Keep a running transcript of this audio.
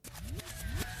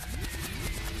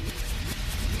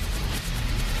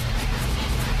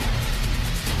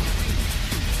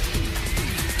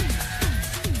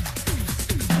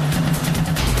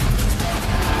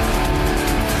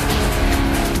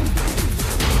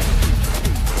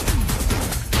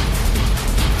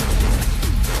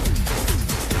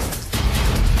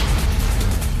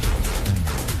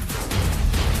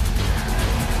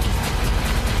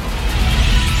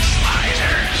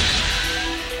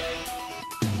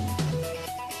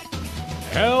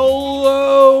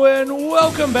Hello and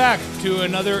welcome back to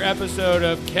another episode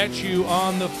of Catch You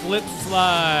on the Flip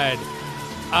Slide.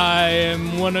 I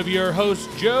am one of your hosts,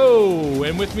 Joe,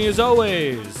 and with me as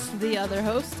always, the other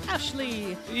host,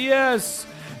 Ashley. Yes,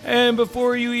 and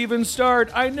before you even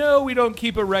start, I know we don't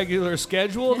keep a regular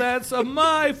schedule. That's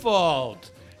my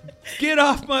fault. Get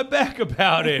off my back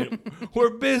about it.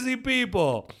 We're busy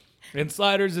people. And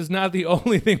Sliders is not the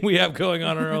only thing we have going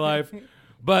on in our life.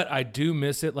 But I do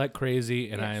miss it like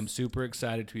crazy, and yes. I am super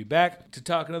excited to be back to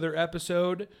talk another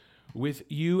episode with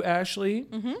you, Ashley.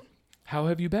 Mm-hmm. How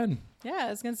have you been? Yeah, I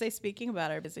was going to say, speaking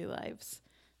about our busy lives,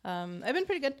 I've been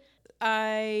pretty good.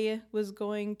 I was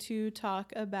going to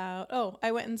talk about,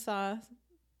 I went and saw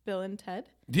Bill and Ted.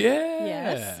 Yeah.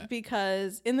 Yes,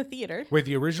 because in the theater. Wait,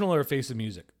 the original or Face of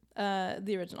Music?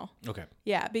 The original. Okay.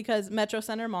 Yeah, because Metro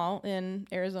Center Mall in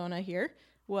Arizona here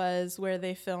was where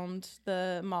they filmed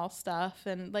the mall stuff,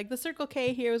 and like the Circle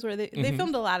K here was where they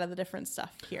filmed a lot of the different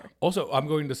stuff here. Also, I'm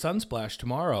going to Sunsplash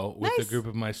tomorrow with a group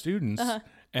of my students,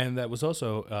 and that was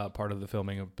also part of the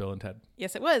filming of Bill and Ted.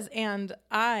 Yes, it was. And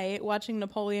watching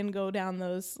Napoleon go down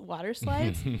those water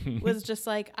slides was just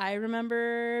like, I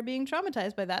remember being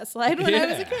traumatized by that slide when I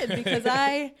was a kid, because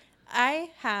I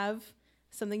have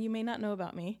something you may not know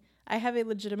about me. I have a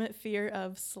legitimate fear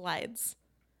of slides.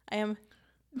 And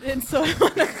so I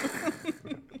want to...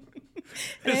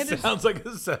 It sounds like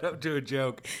a setup to a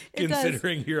joke,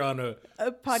 considering you're on a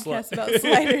podcast about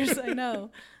sliders. I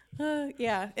know.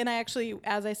 Yeah. And I actually,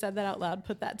 as I said that out loud,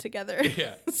 put that together.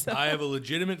 Yeah. So. I have a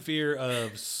legitimate fear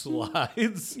of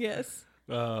slides. Yes.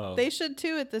 Oh. They should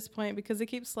too at this point, because they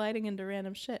keep sliding into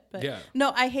random shit. But yeah.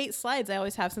 No, I hate slides. I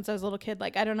always have since I was a little kid.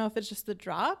 Like, I don't know if it's just the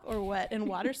drop or what. And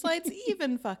water slides,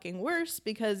 even fucking worse,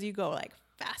 because you go like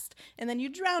fast and then you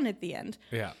drown at the end.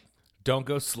 Yeah. Don't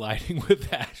go sliding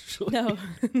with Ashley. No.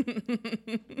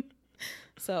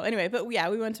 So anyway, but yeah,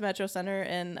 we went to Metro Center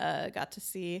and got to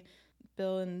see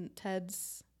Bill and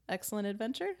Ted's Excellent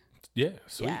Adventure. Yeah,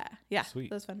 sweet. Yeah, sweet.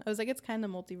 That was fun. I was like, it's kind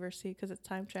of multiversey because it's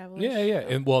time travel. Yeah.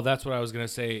 And well, that's what I was gonna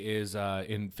say is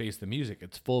in Face the Music,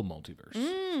 it's full multiverse.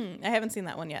 I haven't seen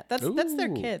that one yet. That's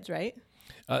their kids, right?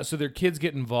 So their kids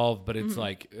get involved, but it's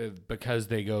like because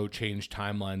they go change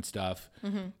timeline stuff,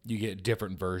 you get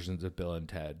different versions of Bill and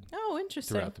Ted. Oh,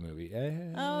 interesting. Throughout the movie.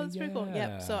 That's pretty cool.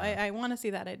 Yep. So I want to see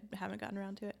that. I haven't gotten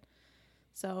around to it.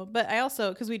 So, but I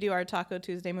also, because we do our Taco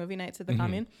Tuesday movie nights at the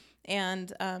Commune,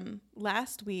 and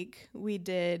last week we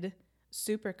did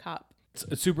Super Cop.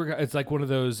 It's like one of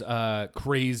those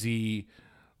crazy,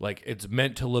 like it's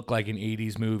meant to look like an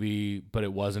 80s movie, but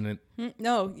it wasn't.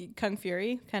 No, Kung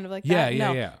Fury, kind of like that.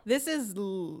 Yeah. Yeah. This is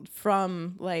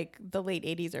from like the late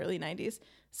 80s, early 90s.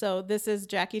 So this is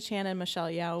Jackie Chan and Michelle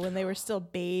Yeoh when they were still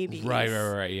babies.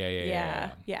 Right.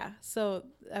 Yeah. So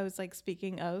I was like,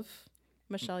 speaking of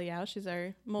Michelle Yeoh, she's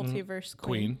our multiverse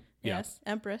queen. Yes,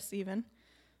 Empress even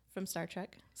from Star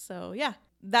Trek. So yeah,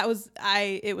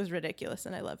 it was ridiculous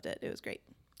and I loved it. It was great.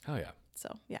 Oh yeah.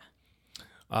 So yeah.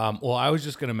 Well, I was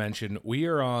just going to mention we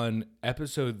are on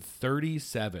episode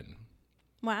 37.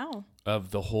 Wow.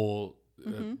 Of the whole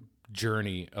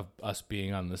journey of us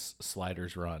being on this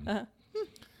Sliders run.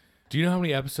 Do you know how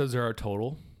many episodes there are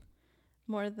total?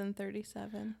 More than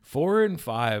 37. 4 and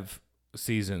 5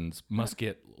 seasons must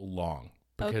get long.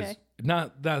 Because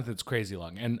not that it's crazy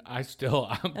long, and I'm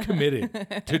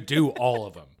committed to do all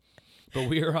of them. But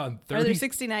we are on 30. Are there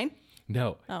 69?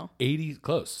 No. Oh. 80,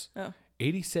 close. Oh.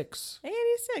 86.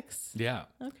 86. Yeah.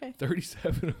 Okay.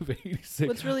 37 of 86.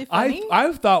 What's really funny? I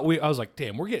was like,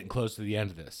 damn, we're getting close to the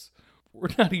end of this. We're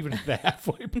not even at the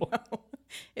halfway point. No.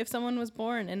 If someone was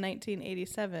born in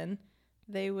 1987,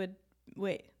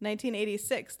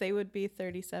 1986, they would be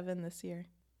 37 this year.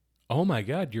 Oh my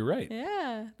God, you're right.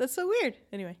 Yeah, that's so weird.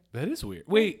 Anyway. That is weird.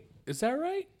 Wait, is that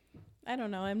right? I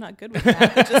don't know. I'm not good with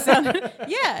math. It just sounded,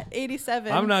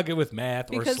 87. I'm not good with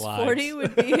math or slides. Because 40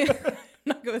 would be, I'm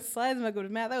not good with slides, I'm not good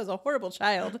with math. That was a horrible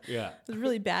child. Yeah. I was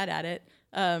really bad at it.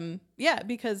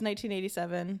 Because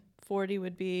 1987, 40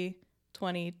 would be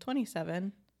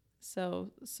 2027.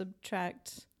 So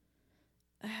subtract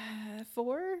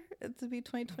 4 to be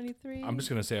 2023. I'm just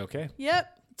going to say okay.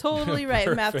 Yep. Totally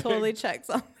right. Math totally checks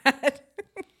on that.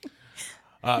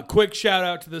 Quick shout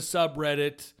out to the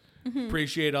subreddit.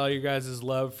 Appreciate all you guys'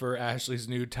 love for Ashley's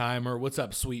new timer. What's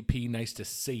up, Sweet Pea? Nice to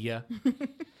see ya.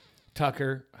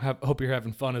 Tucker, hope you're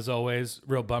having fun as always.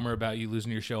 Real bummer about you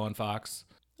losing your show on Fox.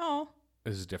 Oh.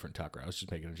 This is a different Tucker. I was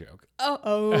just making a joke.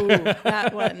 Oh,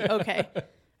 that one. Okay.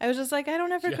 I was just like, I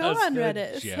don't ever go on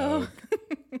Reddit. Joke.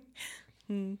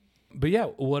 So. But yeah,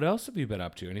 what else have you been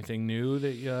up to? Anything new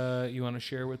that you want to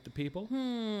share with the people?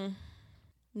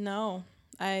 No.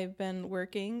 I've been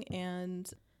working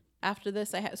and after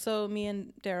this, so me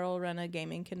and Daryl run a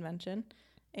gaming convention,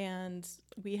 and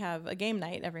we have a game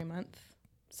night every month.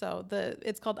 So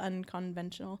it's called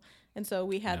Unconventional, and so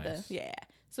we had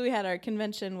so we had our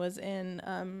convention was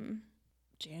in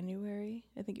January.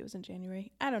 I think it was in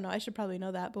January. I don't know. I should probably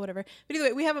know that, but whatever. But either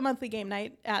way, we have a monthly game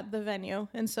night at the venue,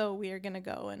 and so we are gonna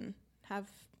go and have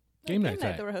game night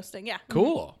that we're hosting. Yeah.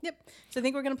 Cool. Yep. So I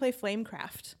think we're gonna play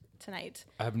Flamecraft tonight.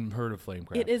 I haven't heard of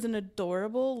Flamecraft. It is an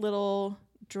adorable little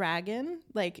dragon.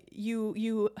 Like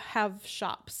you have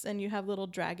shops and you have little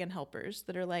dragon helpers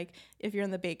that are like, if you're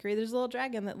in the bakery, there's a little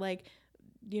dragon that like,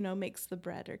 makes the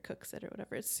bread or cooks it or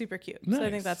whatever. It's super cute. Nice. So I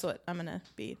think that's what I'm gonna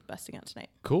be busting out tonight.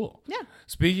 Cool. Yeah.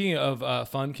 Speaking of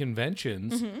fun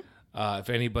conventions, if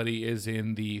anybody is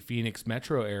in the Phoenix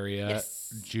metro area,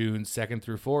 June 2nd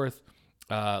through 4th,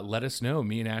 let us know.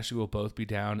 Me and Ashley will both be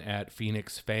down at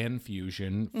Phoenix Fan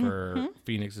Fusion for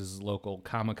Phoenix's local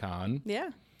Comic-Con. Yeah.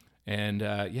 And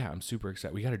I'm super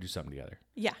excited. We got to do something together.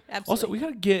 Yeah, absolutely. Also,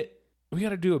 we got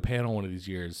to do a panel one of these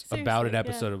years about an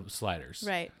episode of Sliders.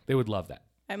 Right. They would love that.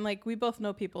 I'm like, we both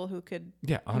know people who could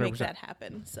 100%. make that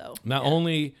happen. So not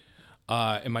only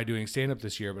am I doing stand-up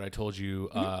this year, but I told you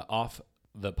off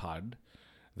the pod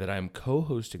that I'm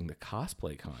co-hosting the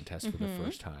cosplay contest for the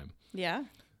first time. Yeah.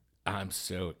 I'm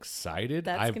so excited.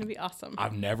 That's going to be awesome.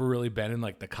 I've never really been in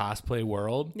like the cosplay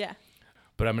world. Yeah.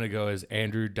 But I'm going to go as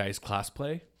Andrew Dice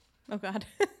Cosplay. Oh, God.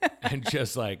 And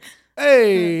just like,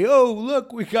 hey,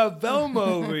 look, we got Velma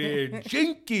over here.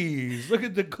 Jinkies. Look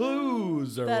at the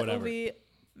clues or whatever. That'll be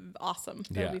awesome.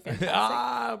 That'll be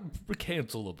fantastic.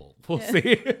 Cancelable. We'll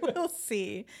see. We'll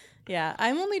see. Yeah.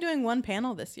 I'm only doing one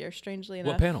panel this year, strangely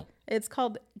enough. What panel? It's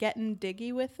called Getting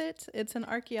Diggy With It. It's an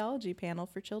archaeology panel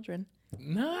for children.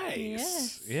 Nice.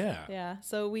 Yes. Yeah. Yeah.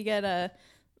 So we get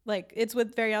it's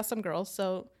with Very Awesome Girls.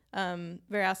 So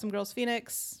Very Awesome Girls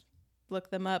Phoenix, look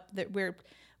them up.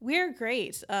 We're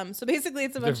great. So basically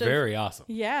it's a bunch They're very awesome.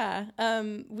 Yeah.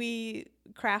 We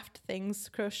craft things,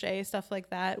 crochet, stuff like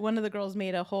that. One of the girls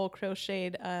made a whole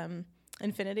crocheted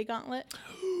infinity gauntlet.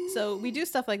 So we do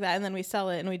stuff like that, and then we sell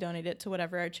it and we donate it to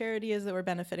whatever our charity is that we're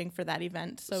benefiting for that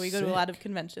event. So we go to a lot of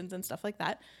conventions and stuff like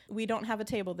that. We don't have a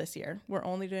table this year. We're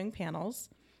only doing panels,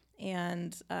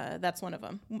 and that's one of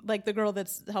them. Like the girl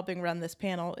that's helping run this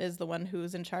panel is the one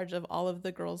who's in charge of all of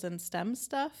the girls in STEM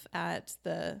stuff at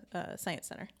the Science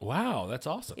Center. Wow, that's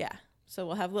awesome. Yeah. So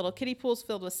we'll have little kiddie pools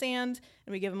filled with sand,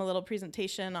 and we give them a little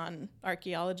presentation on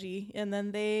archaeology, and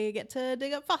then they get to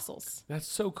dig up fossils. That's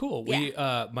so cool.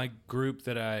 Yeah. We, my group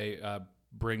that I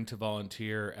bring to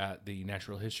volunteer at the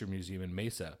Natural History Museum in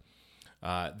Mesa,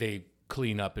 they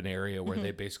clean up an area where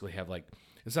they basically have like,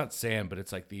 it's not sand, but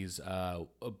it's like these, a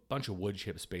bunch of wood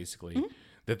chips basically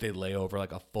that they lay over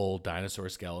like a full dinosaur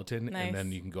skeleton. Nice. And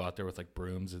then you can go out there with like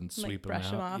brooms and sweep them brush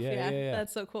out. them off. Yeah.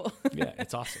 That's so cool. Yeah,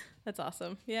 it's awesome. That's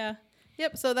awesome. Yeah.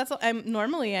 Yep. So that's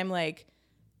I'm like,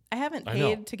 I haven't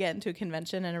paid to get into a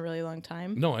convention in a really long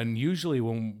time. No, and usually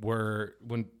when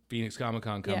Phoenix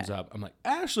Comic-Con comes up, I'm like,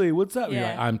 Ashley, what's up? You're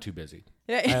like, I'm too busy.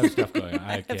 I have stuff going on.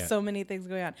 I have so many things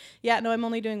going on. Yeah, no, I'm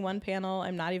only doing one panel.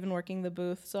 I'm not even working the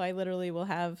booth. So I literally will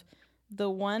have the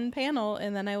one panel,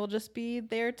 and then I will just be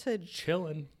there to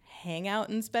chilling, hang out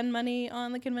and spend money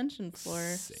on the convention floor.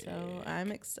 Sick. So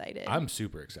I'm excited. I'm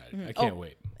super excited. I can't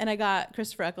wait. And I got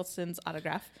Christopher Eccleston's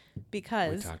autograph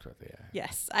because we talked about that. Yeah.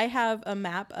 Yes, I have a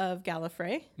map of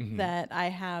Gallifrey that I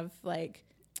have like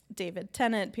David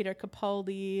Tennant, Peter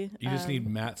Capaldi. You just need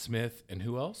Matt Smith and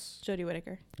who else? Jodie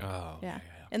Whittaker. Oh, yeah.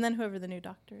 And then whoever the new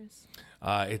doctor is.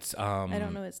 It's I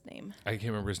don't know his name. I can't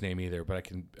remember his name either, but I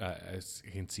can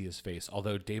see his face.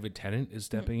 Although David Tennant is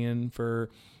stepping in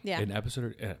for an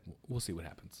episode. We'll see what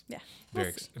happens. Yeah,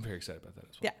 I'm very excited about that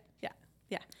as well.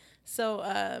 Yeah. So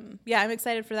I'm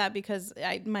excited for that because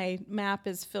my map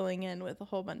is filling in with a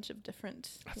whole bunch of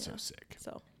different. That's so sick.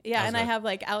 So and I have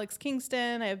like Alex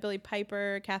Kingston, I have Billy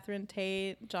Piper, Catherine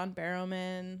Tate, John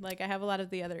Barrowman. Like I have a lot of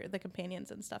the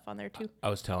companions and stuff on there too. I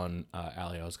was telling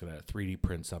Allie I was gonna 3D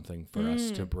print something for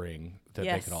us to bring that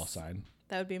they could all sign.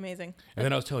 That would be amazing. And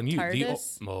then I was telling you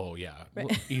TARDIS? Well,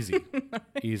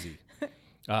 easy.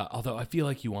 Although I feel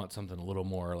like you want something a little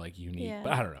more like unique,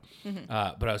 but I don't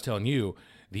know. But I was telling you,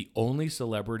 the only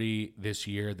celebrity this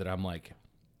year that I'm like,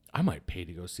 I might pay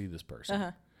to go see this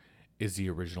person is the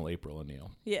original April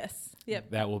O'Neil. Yes.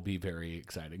 Yep. That will be very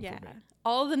exciting for me.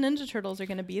 All the Ninja Turtles are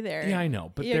going to be there. Yeah, I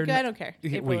know. But I don't care.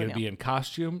 We're going to be in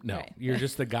costume? No. Right. You're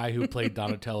just the guy who played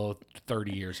Donatello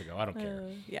 30 years ago. I don't care.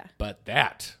 Yeah. But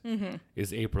that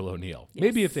is April O'Neil. Yes.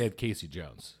 Maybe if they had Casey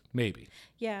Jones. Maybe.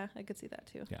 Yeah, I could see that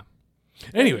too. Yeah.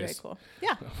 Anyways, very cool.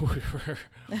 Yeah,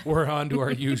 we're on to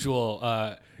our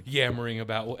usual yammering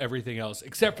about everything else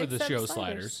except for the show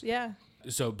Sliders. Yeah.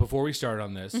 So before we start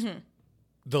on this,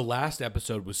 the last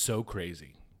episode was so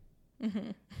crazy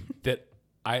that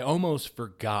I almost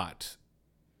forgot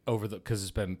because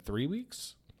it's been 3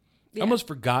 weeks. I almost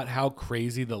forgot how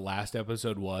crazy the last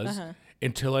episode was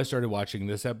until I started watching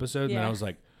this episode. And then I was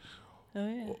like,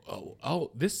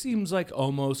 this seems like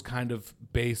almost kind of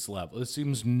base level. This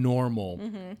seems normal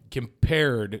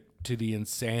compared to the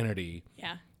insanity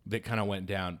that kind of went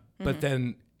down. But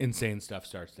then insane stuff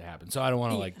starts to happen. So I don't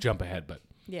want to like jump ahead, but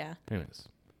anyways.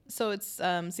 So it's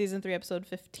season 3, episode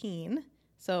 15.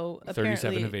 So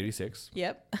 37 of 86.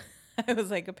 Yep. I was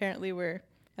like, apparently we're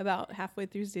about halfway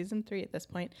through season 3 at this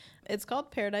point. It's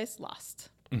called Paradise Lost.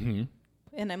 And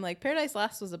I'm like, Paradise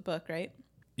Lost was a book, right?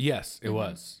 Yes, it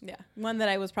was. Yeah. One that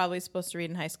I was probably supposed to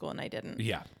read in high school and I didn't.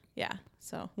 Yeah. Yeah.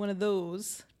 So one of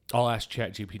those. I'll ask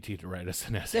ChatGPT to write us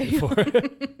an essay for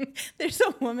it. There's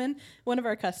a woman, one of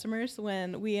our customers,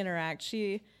 when we interact,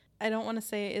 I don't want to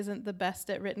say isn't the best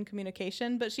at written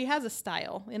communication, but she has a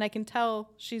style, and I can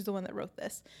tell she's the one that wrote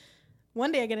this.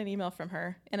 One day I get an email from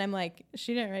her, and I'm like,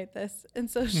 she didn't write this. And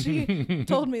so she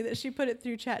told me that she put it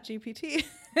through ChatGPT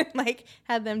and like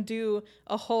had them do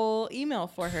a whole email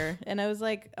for her. And I was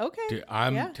like, okay. Dude,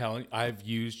 I'm telling you, I've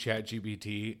used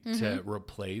ChatGPT to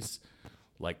replace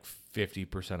like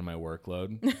 50% of my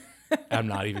workload. I'm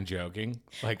not even joking.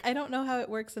 Like, I don't know how it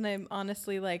works, and I'm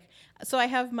honestly like, so I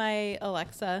have my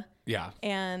Alexa. Yeah.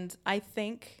 And I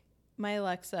thank my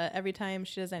Alexa every time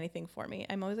she does anything for me.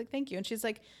 I'm always like, thank you. And she's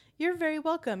like, you're very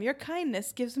welcome. Your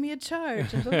kindness gives me a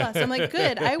charge. And blah, blah. So I'm like,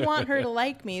 good. I want her to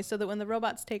like me so that when the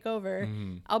robots take over,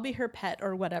 I'll be her pet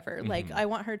or whatever. Like, I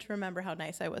want her to remember how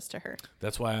nice I was to her.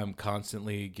 That's why I'm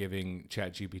constantly giving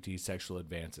ChatGPT sexual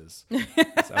advances.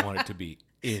 I want it to be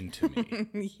into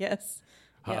me. Yes.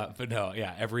 But no,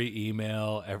 every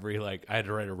email, I had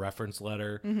to write a reference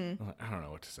letter. I don't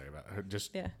know what to say about it. I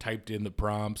just typed in the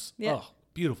prompts. Yeah. Oh,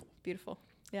 beautiful. Beautiful.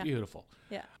 Yeah. Beautiful.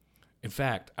 Yeah. In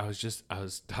fact, I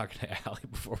was talking to Allie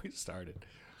before we started.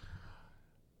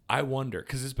 I wonder,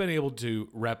 because it's been able to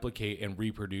replicate and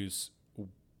reproduce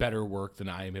better work than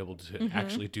I am able to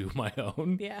actually do my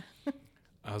own. Yeah.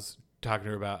 I was talking to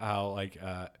her about how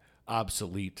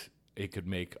obsolete it could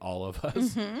make all of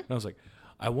us. And I was like,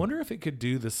 I wonder if it could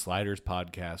do the Sliders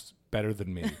podcast better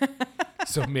than me.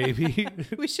 So maybe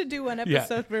we should do one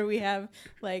episode where we have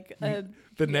like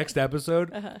the next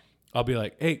episode. I'll be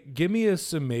like, hey, give me a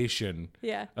summation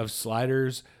of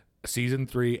Sliders season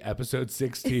 3, episode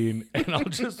 16, and I'll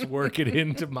just work it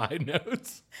into my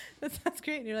notes. That sounds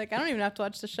great. And you're like, I don't even have to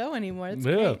watch the show anymore. It's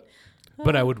great.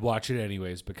 But I would watch it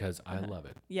anyways because I love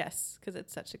it. Yes, because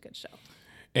it's such a good show.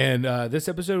 And this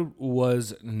episode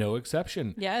was no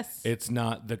exception. Yes. It's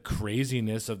not the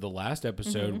craziness of the last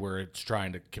episode where it's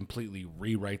trying to completely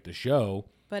rewrite the show.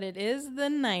 But it is the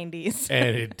 90s.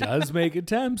 And it does make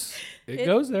attempts. It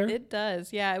goes there. It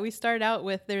does. Yeah. We start out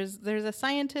with there's a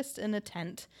scientist in a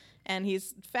tent, and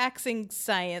he's faxing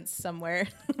science somewhere.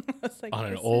 Like, on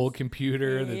an old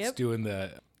computer that's doing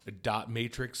the dot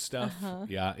matrix stuff.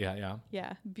 Yeah.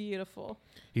 Yeah. Beautiful.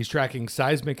 He's tracking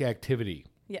seismic activity.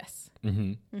 Yes.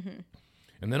 And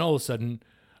then all of a sudden,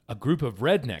 a group of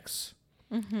rednecks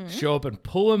show up and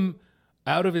pull him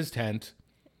out of his tent.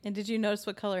 And did you notice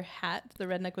what color hat the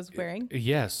redneck was wearing?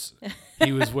 Yes.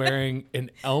 He was wearing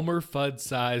an Elmer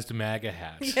Fudd-sized MAGA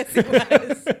hat. Yes, he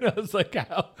was. And I was like,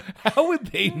 how would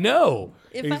they know?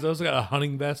 He's also got a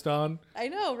hunting vest on. I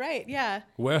know, right? Yeah.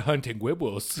 We're hunting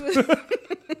wibbles.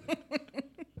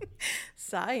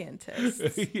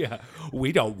 Scientists. Yeah.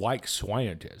 We don't like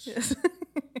scientists. Yes.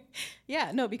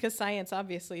 Yeah, no, because science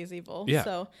obviously is evil. Yeah.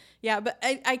 So, yeah, but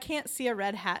I can't see a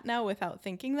red hat now without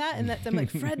thinking that. And I'm like,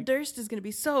 Fred Durst is going to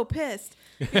be so pissed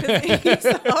because he used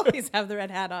to always have the red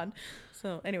hat on.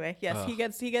 So, anyway, yes,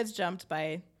 he gets jumped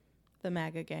by the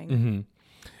MAGA gang.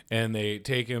 And they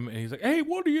take him, and he's like, hey,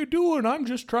 what are you doing? I'm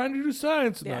just trying to do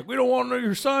science. And they're like, we don't want to know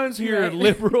your science here,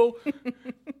 liberal.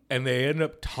 And they end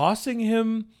up tossing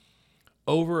him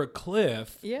over a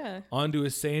cliff onto a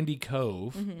sandy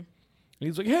cove. And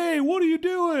he's like, hey, what are you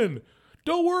doing?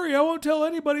 Don't worry, I won't tell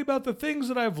anybody about the things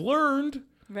that I've learned.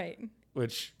 Right.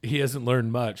 Which he hasn't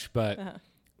learned much, but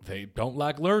they don't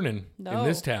like learning in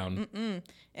this town.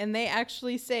 And they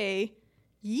actually say,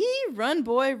 ye run,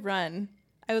 boy, run.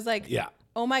 I was like,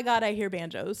 oh my God, I hear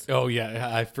banjos. Oh, yeah,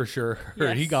 I for sure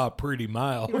heard he got pretty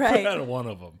mild out of one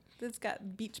of them. It's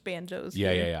got beach banjos.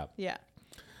 Yeah.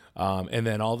 And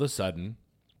then all of a sudden,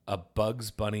 a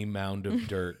Bugs Bunny mound of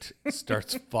dirt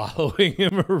starts following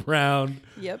him around.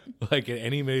 Yep. Like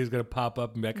anybody's going to pop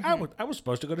up and be like, I was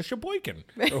supposed to go to Sheboygan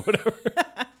or whatever.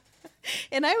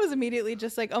 And I was immediately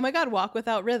just like, oh my God, walk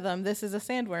without rhythm. This is a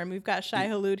sandworm. We've got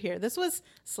Slide-Hulud here. This was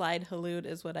Slide-Hulud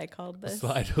is what I called this.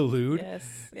 Slide-Hulud?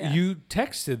 Yes. Yeah. You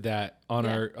texted that on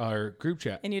our group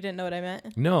chat. And you didn't know what I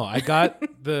meant? No, I got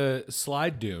the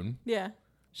Slide Dune. Yeah.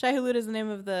 Slide-Hulud is the name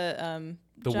of the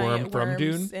worm from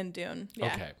Dune? in Dune.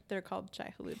 Yeah. Okay. They're called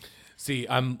Slide-Hulud. See,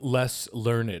 I'm less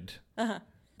learned.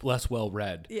 Less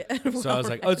well-read. Yeah. So I was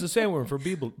like, oh, it's a sandworm from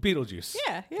Beetlejuice.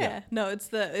 Yeah. No, it's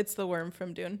the worm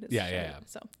from Dune. It's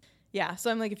Yeah. So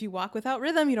I'm like, if you walk without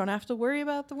rhythm, you don't have to worry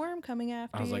about the worm coming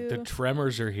after you. I was like, the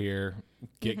Tremors are here.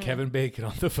 Get Kevin Bacon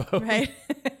on the phone. Right.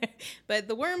 But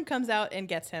the worm comes out and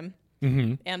gets him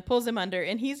and pulls him under,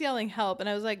 and he's yelling help. And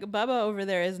I was like, Bubba over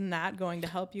there is not going to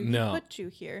help you. No. He put you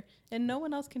here, and no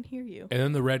one else can hear you. And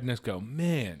then the rednecks go,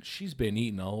 man, she's been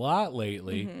eating a lot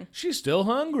lately. She's still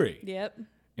hungry. Yep.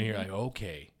 And you're like,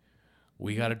 okay,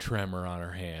 we got a tremor on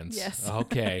our hands. Yes.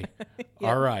 Okay.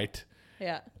 All right.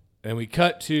 Yeah. And we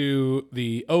cut to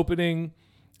the opening.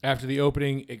 After the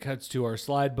opening, it cuts to our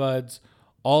Slidebuds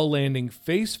all landing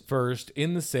face first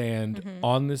in the sand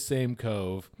on the same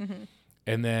cove.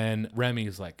 And then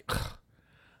Remy's like,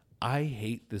 I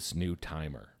hate this new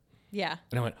timer. Yeah.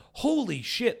 And I went, holy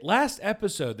shit, last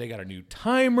episode they got a new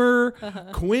timer.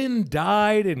 Quinn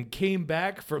died and came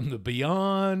back from the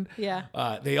beyond. Yeah.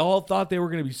 They all thought they were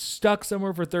going to be stuck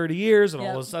somewhere for 30 years, and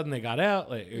all of a sudden they got out.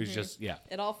 Like, it was just,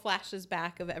 It all flashes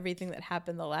back of everything that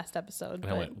happened the last episode.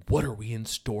 And I went, what are we in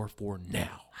store for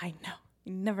now? I know.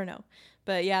 You never know.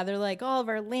 But yeah, they're like, all of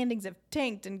our landings have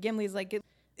tanked, and Gimli's like,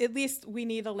 at least we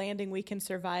need a landing we can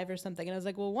survive or something. And I was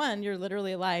like, well, one, you're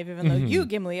literally alive, even though you,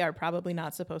 Gimli, are probably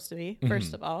not supposed to be,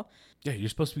 first of all. Yeah, you're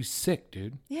supposed to be sick,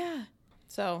 dude. Yeah.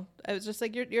 So I was just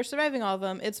like, you're surviving all of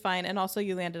them. It's fine. And also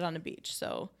you landed on a beach.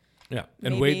 So yeah.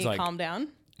 And maybe Wade's like, calm down.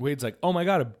 Wade's like, oh my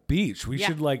God, a beach. We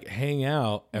should like hang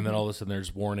out. And then all of a sudden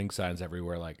there's warning signs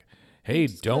everywhere like, hey,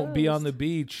 don't be on the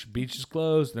beach. Beach is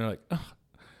closed. And they're like, ugh.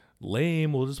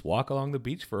 Lame. We'll just walk along the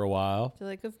beach for a while. They're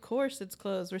like, of course it's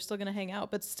closed. We're still going to hang out,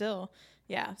 but still.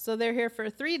 Yeah. So they're here for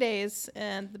 3 days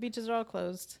and the beaches are all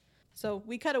closed. So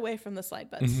we cut away from the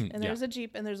Slidebuds and there's a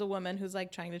Jeep and there's a woman who's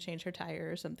like trying to change her tire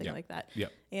or something like that. Yeah.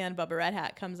 And Bubba Red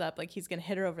Hat comes up like he's going to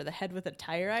hit her over the head with a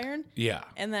tire iron. Yeah.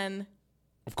 And then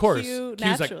of course, Q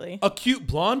Q's naturally. like, a cute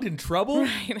blonde in trouble?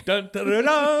 Right. Dun, dun, dun,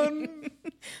 dun.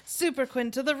 Super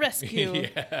Quinn to the rescue.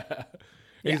 And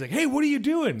he's like, hey, what are you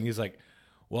doing? And he's like,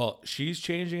 well, she's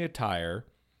changing a tire.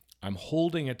 I'm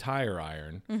holding a tire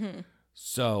iron.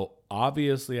 So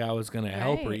obviously I was going to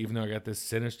help her, even though I got this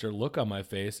sinister look on my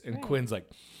face. And Quinn's like,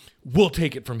 we'll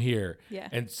take it from here. Yeah.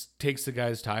 And takes the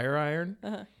guy's tire iron.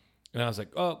 And I was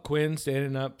like, oh, Quinn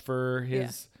standing up for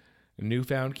his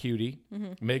newfound cutie.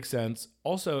 Makes sense.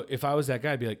 Also, if I was that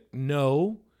guy, I'd be like,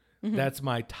 no, that's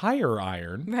my tire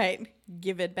iron. Right.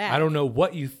 Give it back. I don't know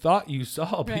what you thought you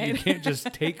saw, but you can't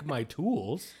just take my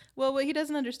tools. Well, what he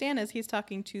doesn't understand is he's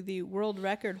talking to the world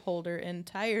record holder in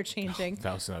tire changing.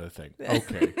 That was another thing.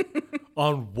 Okay.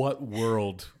 On what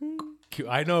world?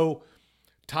 I know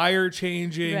tire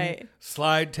changing,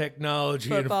 slide technology,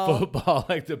 football. and football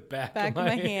like the back of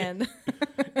my hand.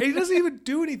 And he doesn't even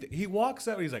do anything. He walks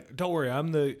out and he's like, don't worry,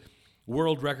 I'm the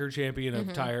world record champion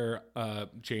of tire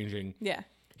changing. Yeah.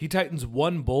 He tightens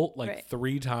one bolt like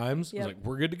 3 times. He's like,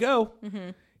 we're good to go.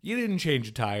 You didn't change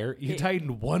a tire. You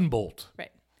tightened one bolt.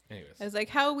 Right. Anyways. I was like,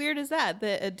 how weird is that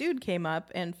a dude came up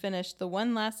and finished the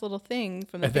one last little thing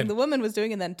from the thing the woman was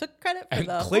doing and then took credit for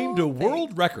the claimed whole a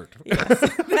world record. Yes.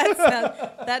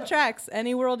 That tracks.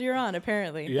 Any world you're on,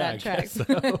 apparently. Yeah, that tracks.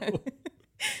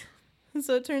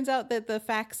 So it turns out that the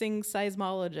faxing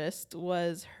seismologist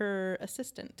was her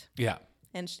assistant. Yeah.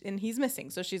 And he's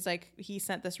missing. So she's like, he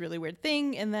sent this really weird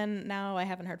thing, and then now I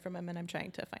haven't heard from him, and I'm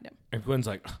trying to find him. And Quinn's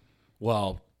like,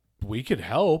 well, we could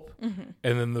help. And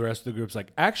then the rest of the group's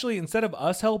like, actually, instead of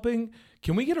us helping,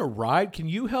 can we get a ride? Can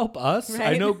you help us?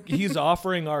 Right? I know he's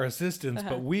offering our assistance,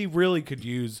 but we really could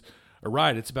use a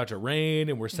ride. It's about to rain,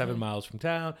 and we're 7 miles from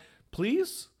town.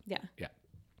 Please? Yeah. Yeah.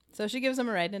 So she gives them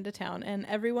a ride into town, and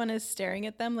everyone is staring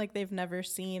at them like they've never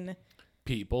seen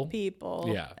people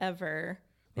ever.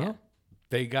 Well, Yeah.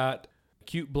 they got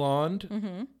cute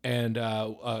blonde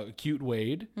and cute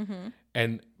Wade.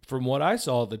 And from what I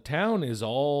saw, the town is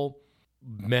all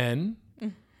men,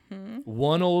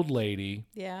 one old lady,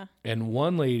 and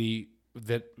one lady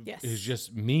that is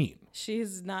just mean.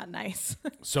 She's not nice.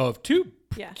 So if 2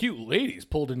 cute ladies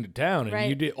pulled into town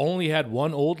and you only had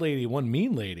one old lady, one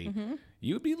mean lady,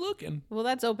 you'd be looking. Well,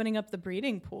 that's opening up the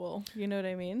breeding pool. You know what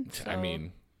I mean? So, I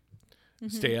mean,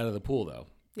 stay out of the pool, though.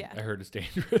 Yeah. I heard it's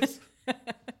dangerous.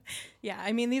 Yeah,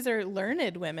 I mean, these are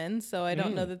learned women, so I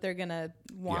don't know that they're going to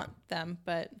want them,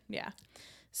 but yeah.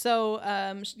 So,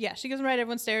 she gives them a ride.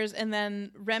 Everyone stares. And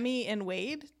then Remy and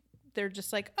Wade, they're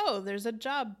just like, oh, there's a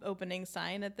job opening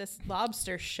sign at this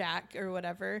lobster shack or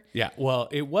whatever. Yeah, well,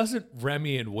 it wasn't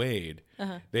Remy and Wade.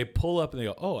 They pull up and they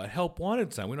go, oh, a help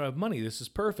wanted sign. We don't have money. This is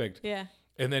perfect. Yeah.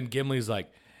 And then Gimli's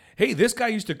hey, this guy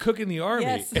used to cook in the army.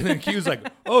 Yes. And then Q's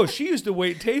oh, she used to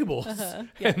wait tables. Yeah.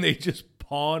 And they just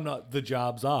pawn the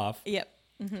jobs off. Yep.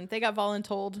 They got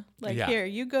voluntold. Here,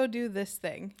 you go do this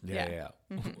thing. Yeah.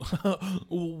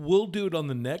 We'll do it on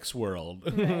the next world.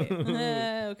 Right.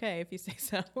 Okay, if you say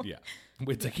so. Yeah.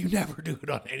 It's you never do it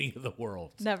on any of the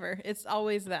worlds. Never. It's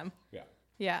always them. Yeah.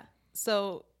 Yeah.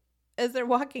 So as they're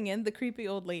walking in, the creepy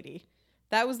old lady,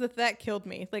 that killed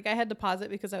me. I had to pause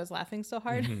it because I was laughing so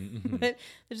hard. But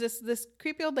there's this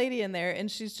creepy old lady in there,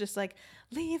 and she's just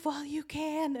leave while you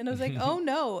can. And I was oh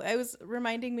no. It was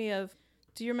reminding me of,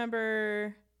 do you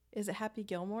remember, is it Happy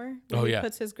Gilmore? When he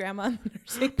puts his grandma in the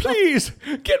nursing home? Please,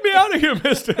 get me out of here,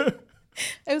 mister.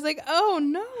 I was oh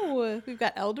no, we've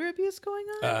got elder abuse going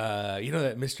on? You know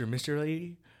that Mr.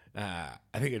 lady? I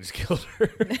think I just killed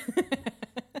her.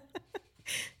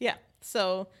 Yeah,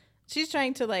 so she's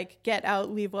trying to get out,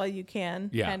 leave while you can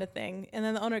kind of thing. And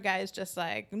then the owner guy is just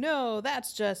no,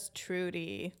 that's just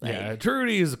Trudy.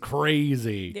 Trudy is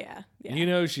crazy. Yeah. You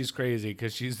know she's crazy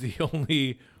because she's the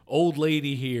only old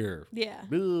lady here. Yeah.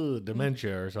 Ugh,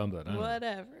 dementia or something.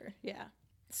 Whatever. Yeah.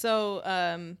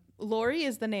 So Lori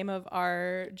is the name of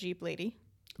our Jeep lady.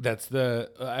 That's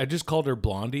I just called her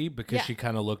Blondie because she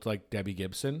kind of looked like Debbie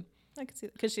Gibson. I can see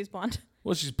that because she's blonde.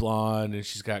 Well, she's blonde and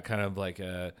she's got kind of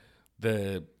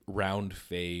the round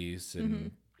face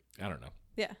and I don't know.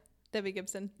 Yeah. Debbie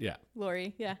Gibson. Yeah.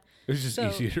 Lori. Yeah. It was just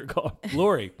easier to call her.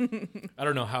 Lori. I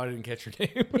don't know how I didn't catch her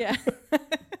name. Yeah.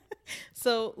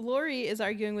 So Lori is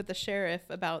arguing with the sheriff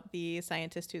about the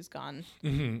scientist who's gone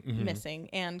missing,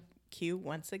 and Q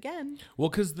once again. Well,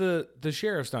 because the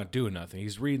sheriff's not doing nothing.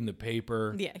 He's reading the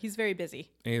paper. Yeah, he's very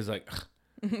busy. And he's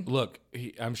look,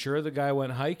 I'm sure the guy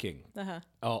went hiking.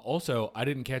 Also, I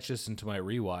didn't catch this into my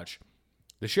rewatch.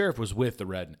 The sheriff was with the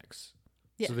rednecks.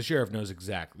 Yeah. So the sheriff knows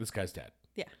exactly, this guy's dead.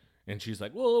 Yeah. And she's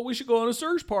well, we should go on a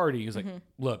search party. He's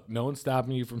look, no one's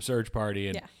stopping you from search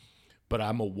partying. Yeah. But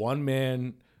I'm a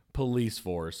one-man police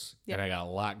force, and I got a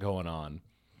lot going on.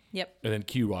 Yep. And then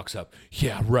Q walks up.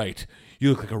 Yeah, right. You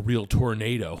look like a real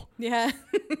tornado. Yeah.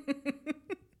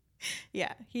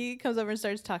 Yeah. He comes over and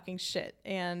starts talking shit.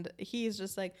 And he's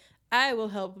just I will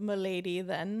help Milady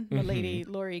then. Milady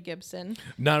Lori Gibson.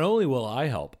 Not only will I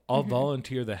help, I'll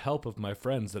volunteer the help of my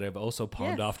friends that I've also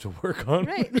pawned off to work on.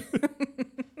 Right.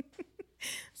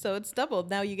 So it's doubled.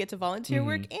 Now you get to volunteer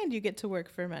work and you get to work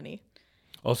for money.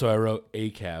 Also, I wrote a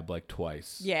cab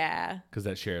twice. Yeah. Because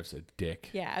that sheriff's a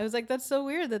dick. Yeah. I was that's so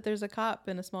weird that there's a cop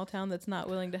in a small town that's not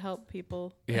willing to help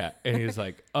people. Yeah. And he's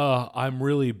I'm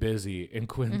really busy. And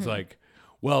Quinn's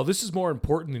well, this is more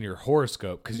important than your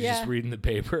horoscope because you're just reading the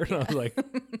paper. And I was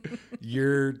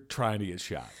you're trying to get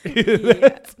shot.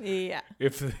 Yeah.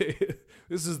 This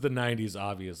is the 90s,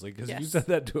 obviously, because if you said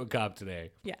that to a cop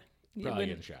today, probably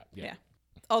getting shot. Yeah.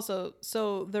 Also,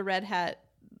 so the red hat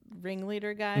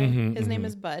ringleader guy, his name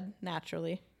is Bud,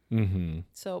 naturally.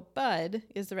 So Bud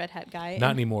is the red hat guy.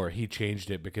 Not anymore. He changed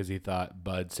it because he thought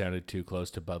Bud sounded too close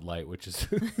to Bud Light, which is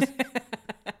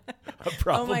a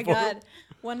problem. Oh my God.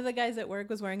 One of the guys at work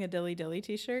was wearing a Dilly Dilly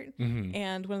t-shirt,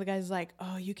 and one of the guys was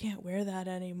oh, you can't wear that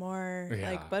anymore.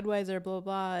 Budweiser, blah,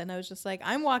 blah. And I was just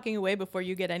I'm walking away before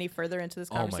you get any further into this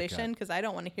conversation because I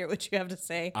don't want to hear what you have to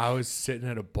say. I was sitting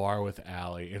at a bar with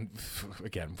Allie, and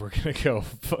again, we're going to go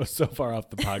so far off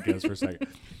the podcast for a second.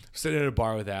 Sitting at a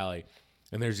bar with Allie,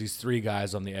 and there's these three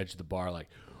guys on the edge of the bar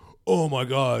oh my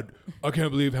God, I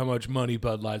can't believe how much money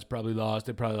Bud Light's probably lost.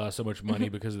 They probably lost so much money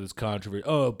because of this controversy.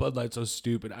 Oh, Bud Light's so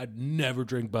stupid. I'd never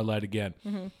drink Bud Light again.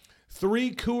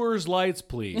 3 Coors Lights,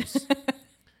 please.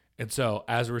 And so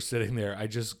as we're sitting there, I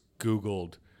just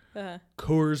Googled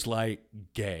Coors Light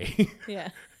gay. Yeah.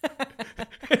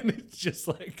 And it's just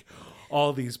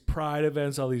all these pride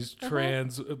events, all these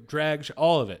trans drag,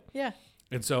 all of it. Yeah.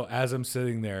 And so as I'm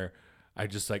sitting there, I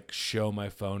just show my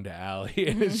phone to Allie,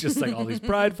 and it's just all these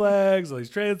pride flags, all these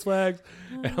trans flags,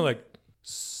 and I'm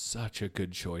such a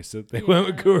good choice that they went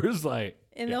with Coors Light.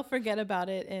 And they'll forget about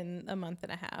it in a month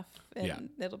and a half, and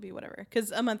it'll be whatever.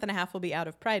 Because a month and a half will be out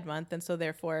of Pride Month, and so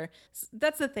therefore,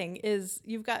 that's the thing is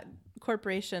you've got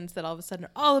corporations that all of a sudden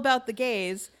are all about the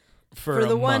gays. For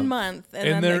the 1 month,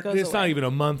 and then it goes it's away. Not even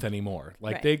a month anymore.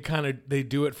 Right. They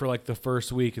do it for the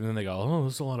first week, and then they go, "Oh,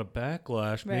 there's a lot of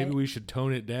backlash. Maybe we should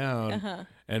tone it down."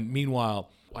 And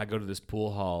meanwhile, I go to this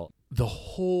pool hall. The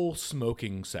whole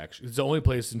smoking section. It's the only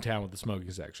place in town with the smoking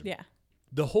section. Yeah.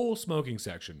 The whole smoking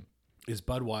section is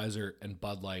Budweiser and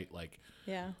Bud Light, like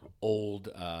Yeah. old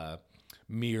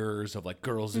mirrors of like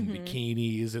girls in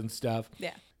bikinis and stuff.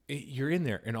 Yeah. You're in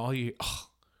there and all you,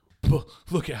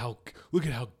 look at how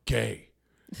gay.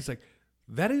 It's like,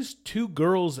 that is two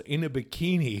girls in a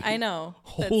bikini. I know.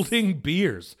 Holding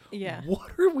beers. Yeah.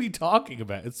 What are we talking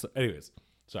about? Anyways,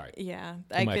 sorry. Yeah.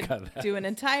 I could do an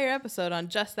entire episode on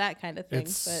just that kind of thing.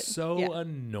 It's but so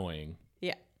annoying.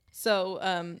 Yeah. So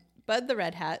Bud the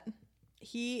Red Hat,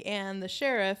 he and the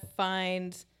sheriff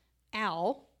find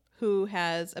Al, who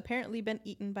has apparently been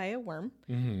eaten by a worm,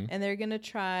 and they're going to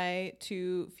try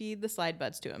to feed the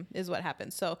Slidebuds to him, is what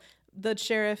happens. So the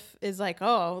sheriff is like,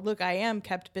 oh, look, I am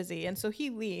kept busy. And so he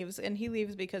leaves, and he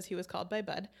leaves because he was called by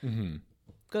Bud.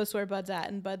 Goes to where Bud's at,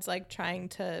 and Bud's like trying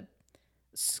to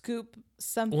scoop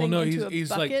something into he's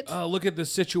a bucket. like, oh, look at the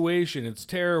situation. It's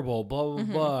terrible, blah, blah,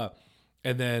 blah.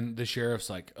 And then the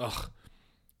sheriff's like, ugh,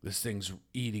 this thing's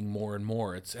eating more and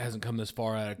more. It hasn't come this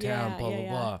far out of town, blah,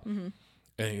 blah, blah.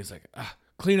 And he's like,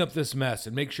 clean up this mess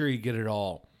and make sure you get it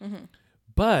all.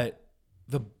 But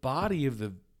the body of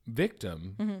the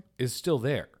victim is still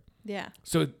there. Yeah.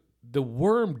 So the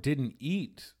worm didn't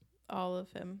eat all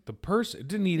of him. The person. It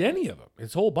didn't eat any of him.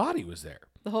 His whole body was there.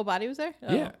 The whole body was there?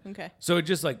 Oh, yeah. Okay. So it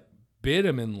just like bit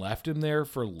him and left him there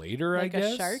for later, like I guess.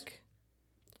 Like a shark?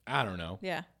 I don't know.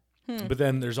 Yeah. But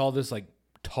then there's all this like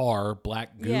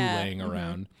black goo laying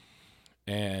around.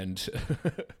 And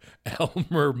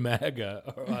Elmer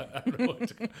Maga, or I don't know what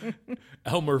to call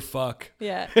Elmer Fuck.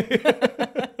 Yeah.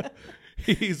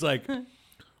 He's like,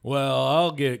 well,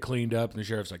 I'll get it cleaned up. And the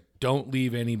sheriff's like, don't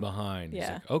leave any behind. Yeah. He's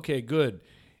like, okay, good.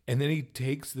 And then he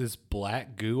takes this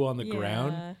black goo on the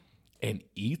ground and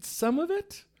eats some of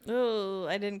it. Oh,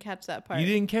 I didn't catch that part. You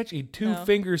didn't catch it. He two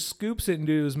fingers scoops it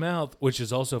into his mouth, which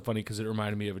is also funny because it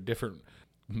reminded me of a different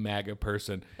MAGA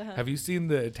person. Have you seen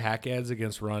the attack ads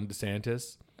against Ron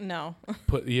DeSantis? No.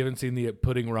 You haven't seen the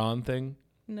Pudding Ron thing?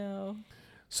 No.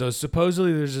 So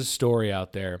supposedly there's a story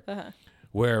out there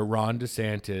where Ron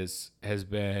DeSantis has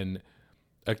been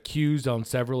accused on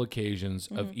several occasions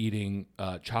of eating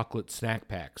chocolate snack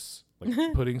packs,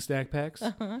 like pudding snack packs,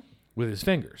 with his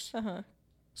fingers.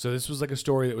 So this was like a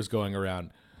story that was going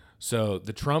around. So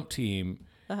the Trump team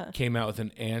came out with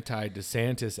an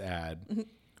anti-DeSantis ad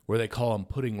where they call him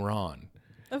Pudding Ron.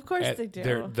 Of course they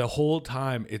do. The whole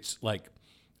time it's like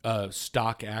a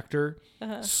stock actor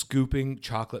scooping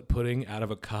chocolate pudding out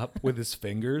of a cup with his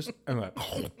fingers and like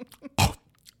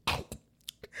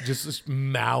just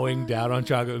mowing down on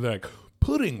chocolate. They're like,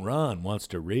 Pudding Ron wants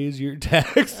to raise your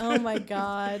tax. Oh my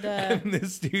God. And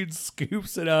this dude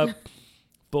scoops it up.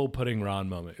 Full Pudding Ron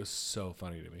moment. It was so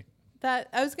funny to me. That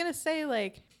I was gonna say,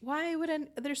 like, why would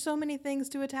there's so many things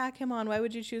to attack him on? Why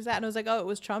would you choose that? And I was like, oh, it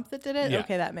was Trump that did it? Yeah.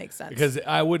 Okay, that makes sense. Because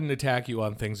I wouldn't attack you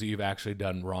on things that you've actually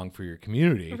done wrong for your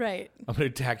community. Right. I'm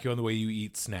going to attack you on the way you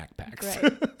eat snack packs.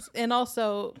 Right. And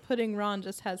also, Pudding Ron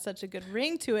just has such a good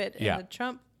ring to it. And the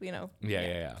Trump,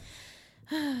 Yeah.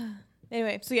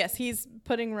 Anyway, so yes, he's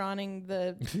Pudding Ronning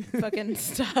the fucking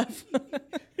stuff.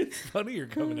 It's funny you're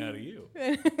coming out of you.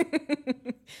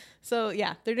 So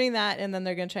yeah, they're doing that, and then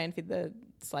they're going to try and feed the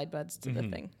Slidebuds to the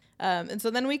thing. And so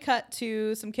then we cut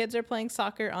to some kids are playing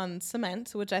soccer on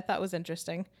cement, which I thought was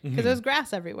interesting because there was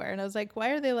grass everywhere. And I was like,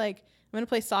 why are they like, I'm going to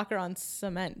play soccer on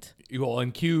cement? Well,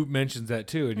 and Q mentions that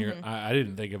too. And I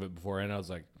didn't think of it before. And I was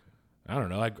like, I don't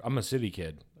know. I'm a city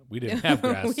kid. We didn't have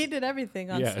grass. We did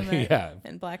everything on cement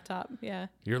and blacktop. Yeah.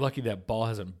 You're lucky that ball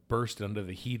hasn't burst under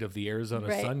the heat of the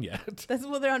Arizona sun yet. That's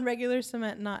well, they're on regular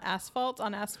cement, not asphalt.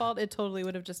 On asphalt, it totally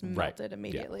would have just melted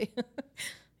immediately.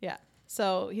 Yeah.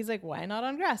 So he's like, why not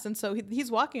on grass? And so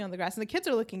he's walking on the grass, and the kids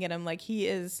are looking at him like he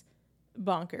is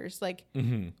bonkers. Like,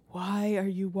 why are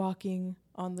you walking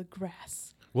on the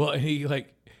grass? Well, and he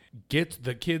like gets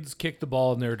the kids kick the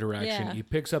ball in their direction. Yeah. He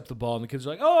picks up the ball, and the kids are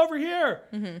like, "Oh, over here!"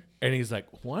 And he's like,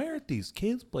 "Why aren't these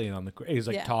kids playing on the grass?" He's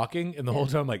like talking, and the whole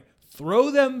time, like, throw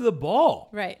them the ball.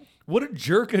 Right. What a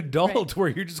jerk adult where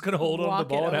you're just gonna hold on to the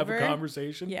ball and have a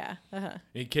conversation. Yeah.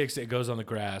 He kicks it, goes on the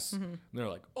grass, and they're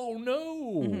like, "Oh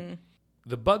no!"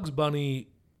 The Bugs Bunny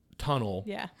tunnel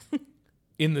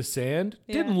in the sand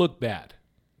didn't look bad.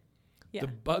 The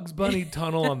Bugs Bunny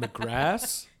tunnel on the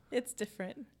grass, it's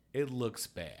different. it looks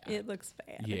bad. It looks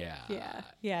bad.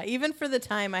 Yeah. Even for the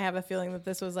time, I have a feeling that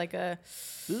this was like like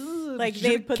they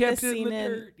should've put kept this it in scene the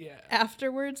in dirt.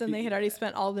 afterwards, and they had already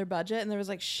spent all their budget, and there was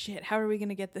like, shit, how are we going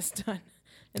to get this done?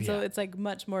 And so it's like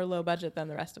much more low budget than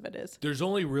the rest of it is. There's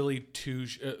only really two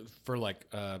for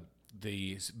like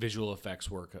the visual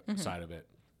effects work side of it.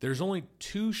 There's only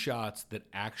 2 shots that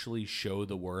actually show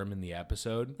the worm in the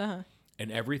episode,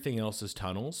 and everything else is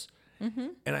tunnels.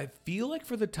 And I feel like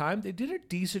for the time, they did a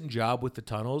decent job with the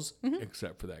tunnels,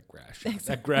 except for that grass shot.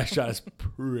 That grass shot is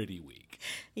pretty weak.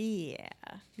 Yeah.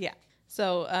 Yeah.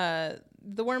 So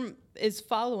the worm is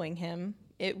following him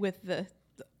with the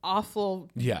awful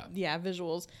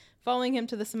visuals, following him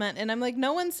to the cement. And I'm like,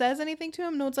 no one says anything to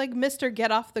him. No one's like, Mr.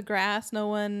 Get off the grass. No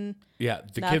one. Yeah.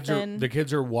 The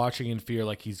kids are watching in fear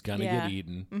like he's going to get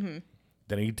eaten. Mm-hmm.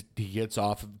 Then he gets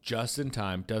off just in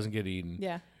time, doesn't get eaten.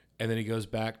 Yeah. And then he goes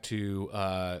back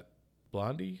to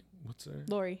Blondie. What's her?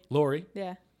 Lori.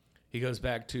 Yeah. He goes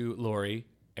back to Lori,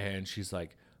 and she's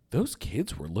like, those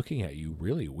kids were looking at you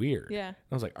really weird. Yeah. And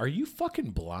I was like, are you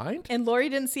fucking blind? And Lori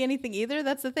didn't see anything either.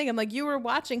 That's the thing. I'm like, you were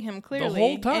watching him clearly. The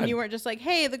whole time. And you weren't just like,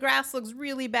 hey, the grass looks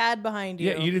really bad behind you.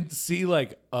 Yeah, you didn't see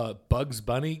like a Bugs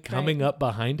Bunny coming up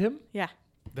behind him? Yeah.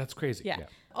 That's crazy. Yeah.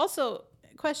 Also,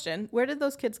 question, where did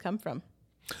those kids come from?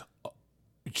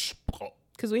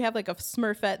 Because we have like a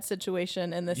Smurfette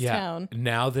situation in this town.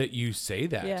 Now that you say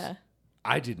that. Yeah.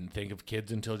 I didn't think of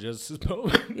kids until just this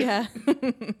moment. Yeah.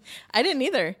 I didn't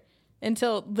either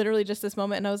until literally just this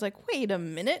moment. And I was like, wait a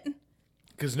minute.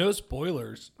 Because no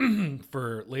spoilers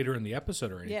for later in the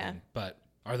episode or anything. Yeah. But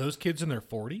are those kids in their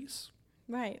 40s?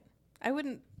 Right. I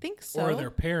wouldn't think so. Or are their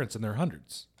parents in their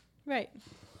hundreds? Right.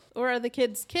 Or are the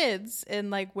kids and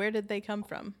like, where did they come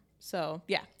from? So,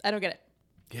 yeah, I don't get it.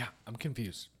 Yeah, I'm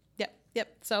confused.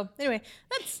 Yep. So anyway,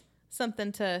 that's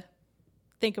something to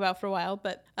think about for a while.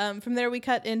 But from there, we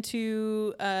cut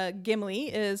into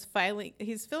Gimli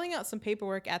he's filling out some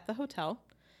paperwork at the hotel,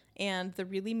 and the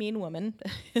really mean woman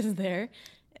is there,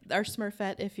 our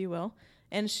Smurfette, if you will.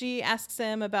 And she asks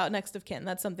him about next of kin.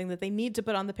 That's something that they need to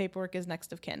put on the paperwork is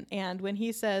next of kin. And when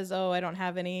he says, oh, I don't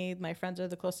have any, my friends are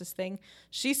the closest thing,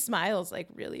 she smiles like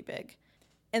really big.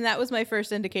 And that was my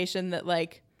first indication that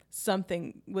like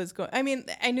something was going. I mean,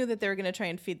 I knew that they were going to try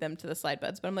and feed them to the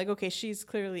Slidebuds, but I'm like, okay, she's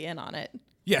clearly in on it.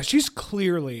 Yeah, she's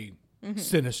clearly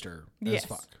sinister as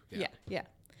fuck. Yeah.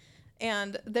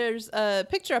 And there's a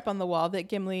picture up on the wall that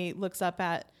Gimli looks up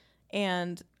at,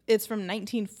 and it's from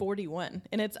 1941,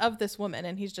 and it's of this woman,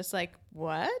 and he's just like,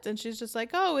 what? And she's just like,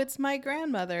 oh, it's my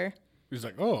grandmother. He's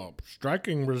like, oh,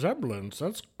 striking resemblance.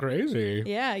 That's crazy.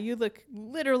 Yeah, you look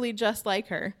literally just like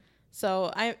her.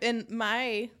 So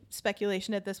my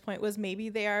speculation at this point was maybe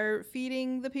they are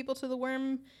feeding the people to the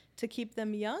worm to keep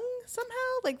them young somehow.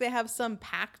 Like they have some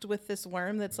pact with this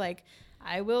worm that's like,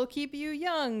 I will keep you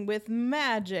young with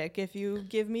magic if you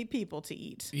give me people to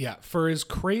eat. Yeah, for as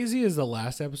crazy as the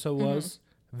last episode was,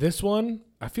 this one,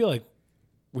 I feel like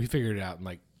we figured it out in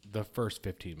like the first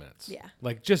 15 minutes. Yeah.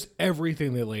 Like just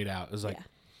everything they laid out is like,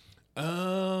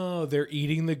 oh, they're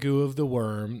eating the goo of the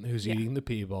worm who's eating the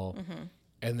people.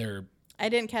 And I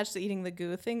didn't catch the eating the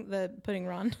goo thing, the putting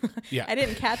Ron. Yeah. I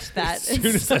didn't catch that. As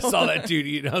soon as I saw that dude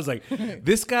eat, I was like,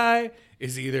 this guy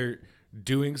is either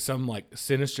doing some like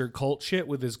sinister cult shit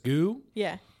with his goo.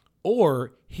 Yeah.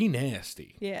 Or he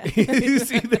nasty. Yeah.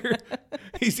 he's either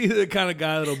the kind of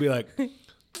guy that'll be like,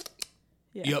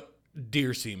 yep,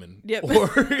 deer semen. Yep. Or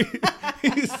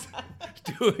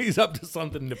he's up to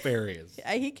something nefarious.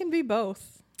 Yeah, he can be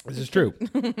both. This is true.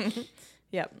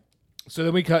 Yep. So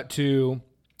then we cut to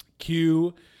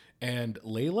Q and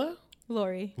Layla?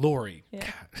 Lori.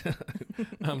 Yeah.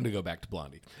 I'm going to go back to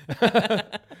Blondie.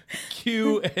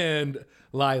 Q and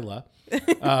Lila.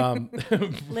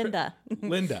 Linda.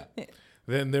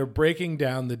 Then they're breaking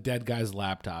down the dead guy's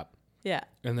laptop. Yeah.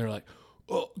 And they're like,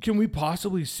 oh, can we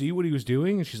possibly see what he was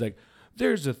doing? And she's like,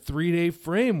 there's a 3-day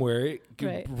frame where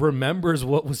it remembers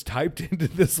what was typed into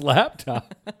this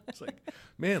laptop. It's like,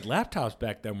 man, laptops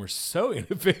back then were so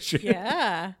inefficient.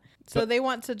 Yeah. So they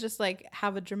want to just like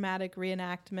have a dramatic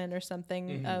reenactment or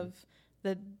something of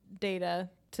the data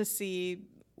to see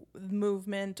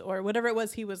movement or whatever it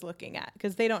was he was looking at,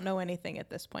 because they don't know anything at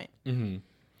this point. And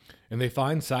they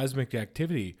find seismic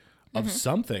activity of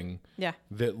something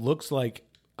that looks like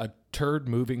a turd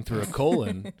moving through a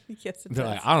colon. Yes, it They're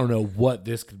does. like, I don't know what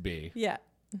this could be. Yeah.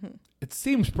 It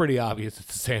seems pretty obvious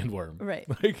it's a sandworm. Right.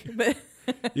 Like,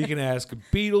 you can ask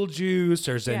Beetlejuice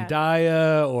or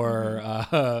Zendaya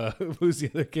or who's the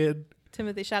other kid?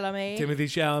 Timothy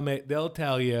Chalamet. They'll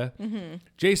tell you.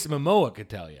 Jason Momoa could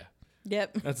tell you.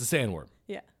 Yep. That's a sandworm.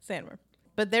 Yeah, sandworm.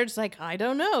 But they're just like, I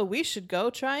don't know. We should go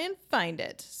try and find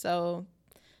it. So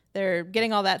they're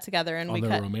getting all that together, and on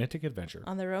their romantic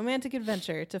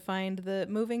adventure to find the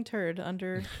moving turd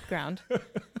underground.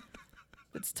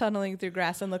 It's tunneling through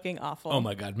grass and looking awful. Oh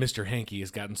my God, Mr. Hanky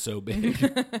has gotten so big.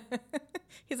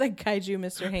 He's like kaiju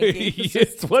Mr. Hanky.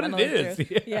 It's what it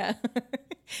is. Yeah.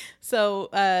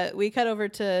 So we cut over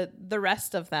to the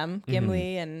rest of them,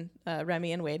 Gimli and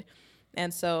Remy and Wade.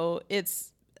 And so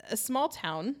it's a small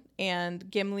town, and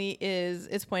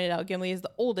it's pointed out, Gimli is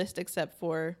the oldest except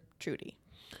for Trudy.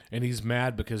 And he's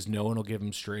mad because no one will give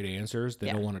him straight answers. They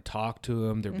don't want to talk to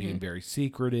him. They're being very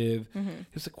secretive.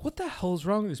 He's like, what the hell is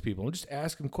wrong with these people? I'll just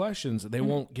ask them questions. They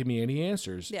won't give me any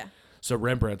answers. Yeah. So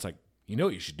Rembrandt's like, you know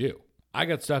what you should do? I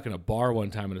got stuck in a bar one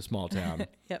time in a small town.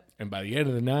 Yep. And by the end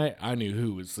of the night, I knew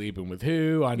who was sleeping with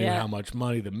who. I knew how much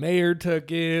money the mayor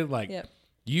took in. Like,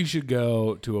 you should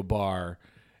go to a bar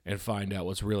and find out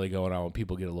what's really going on when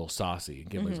people get a little saucy. And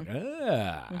Gimli's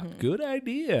like, good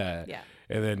idea. Yeah.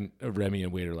 And then Remy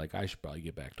and Wade are like, I should probably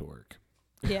get back to work.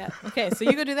 Yeah. Okay, so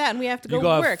you go do that, and we have to go You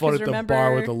go work. have fun at the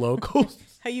bar with the locals.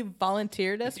 How you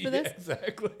volunteered us for this? Yeah,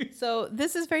 exactly. So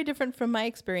this is very different from my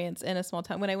experience in a small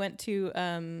town. When I went to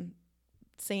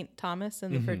St. Thomas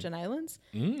in the Virgin Islands,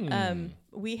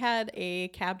 we had a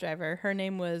cab driver. Her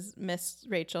name was Miss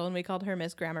Rachel, and we called her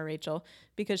Miss Grandma Rachel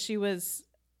because she was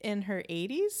in her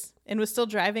 80s and was still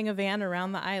driving a van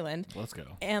around the island. Let's go.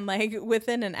 And like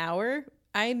within an hour,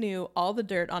 I knew all the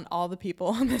dirt on all the people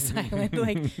on this island.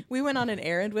 Like we went on an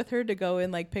errand with her to go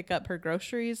and like pick up her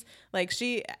groceries. Like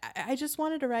I just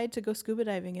wanted a ride to go scuba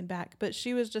diving and back, but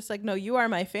she was just like, no, you are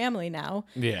my family now.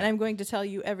 Yeah. And I'm going to tell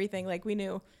you everything. Like we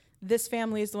knew this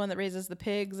family is the one that raises the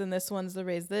pigs and this one's the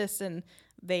raise this. And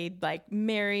they like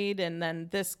married. And then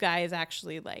this guy is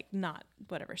actually like not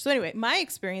whatever. So anyway, my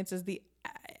experience is the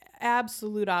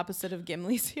absolute opposite of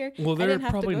Gimli's here. Well, they're I didn't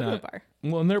have probably to go not. to a bar.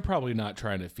 Well, and they're probably not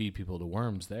trying to feed people to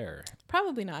worms there.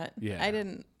 Probably not. Yeah. I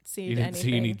didn't see You didn't anything.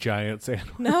 see any giant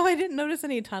sandworms? No, I didn't notice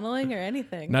any tunneling or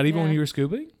anything. Not even when you were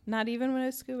scooping? Not even when I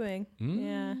was scubaing.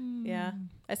 Yeah.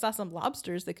 I saw some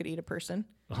lobsters that could eat a person.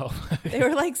 Oh. They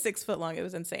were like 6 foot long. It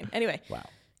was insane. Anyway. Wow.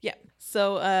 Yeah.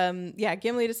 So,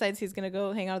 Gimli decides he's going to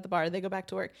go hang out at the bar. They go back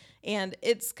to work. And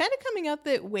it's kind of coming out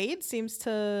that Wade seems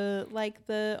to like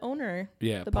the owner.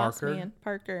 Yeah, the Parker. boss man,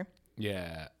 Parker.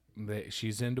 Yeah.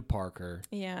 She's into Parker.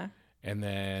 Yeah. And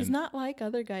then... He's not like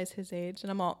other guys his age. And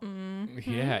I'm all,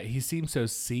 Yeah, he seems so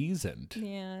seasoned.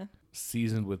 Yeah.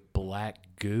 Seasoned with black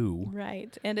goo.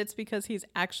 Right. And it's because he's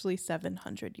actually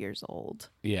 700 years old.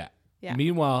 Yeah. Yeah.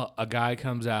 Meanwhile, a guy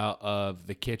comes out of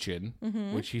the kitchen,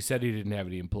 which he said he didn't have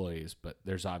any employees, but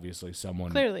there's obviously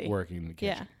someone Clearly. working in the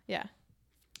kitchen. Yeah.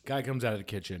 Guy comes out of the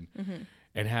kitchen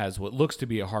and has what looks to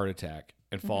be a heart attack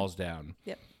and falls down.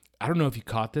 Yep. I don't know if you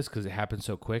caught this because it happened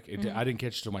so quick. I didn't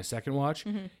catch it till my second watch.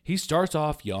 He starts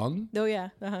off young. Oh, yeah.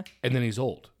 And then he's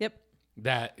old. Yep.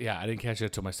 I didn't catch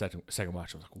it till my second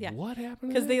watch. I was like, what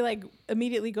happened? Because they like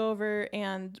immediately go over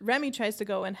and Remy tries to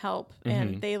go and help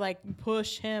and they like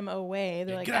push him away.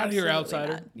 They're like, get out of here, "Absolutely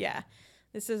outsider." not. Yeah.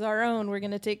 This is our own. We're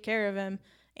going to take care of him.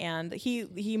 And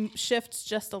he shifts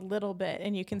just a little bit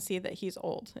and you can see that he's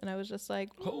old. And I was just like,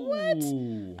 what?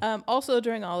 Also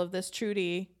during all of this,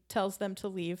 Trudy tells them to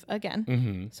leave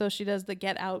again. So she does the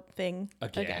get out thing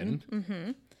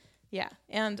again. Yeah.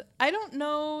 And I don't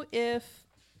know if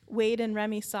Wade and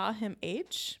Remy saw him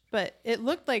age, but it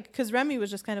looked like, because Remy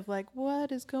was just kind of like, what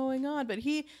is going on? But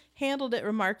he handled it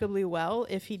remarkably well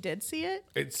if he did see it.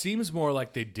 It seems more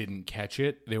like they didn't catch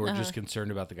it. They were just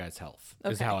concerned about the guy's health,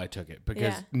 is how I took it.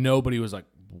 Because nobody was like,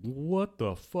 what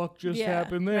the fuck just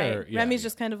happened there? Right. Remy's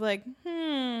just kind of like,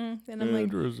 And I'm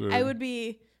like, I would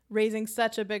be raising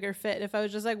such a bigger fit if I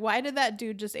was just like, why did that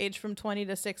dude just age from 20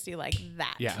 to 60 like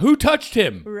that? Yeah. Who touched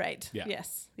him? Right. Yeah.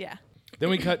 Yes. Yeah. Then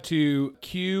we cut to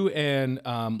Q and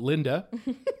Linda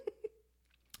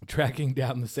tracking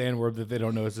down the sandworm that they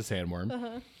don't know is a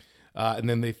sandworm. And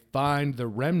then they find the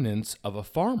remnants of a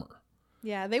farmer.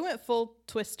 Yeah, they went full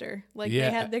Twister. Like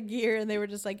they had the gear and they were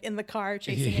just like in the car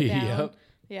chasing it down. Yep.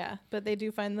 Yeah, but they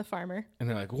do find the farmer. And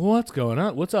they're like, what's going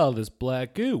on? What's all this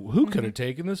black goo? Who could have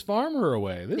taken this farmer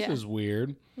away? This is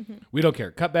weird. We don't care.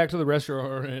 Cut back to the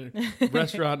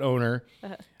restaurant owner.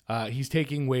 He's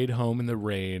taking Wade home in the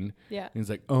rain. Yeah. And he's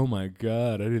like, oh my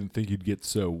God, I didn't think you'd get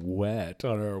so wet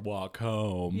on our walk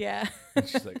home. Yeah. And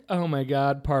she's like, oh my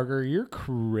God, Parker, you're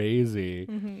crazy.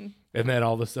 And then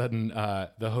all of a sudden,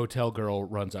 the hotel girl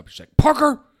runs up. She's like,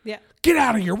 Parker, get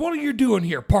out of here. What are you doing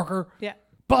here, Parker? Yeah.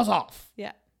 Buzz off.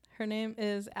 Yeah. Her name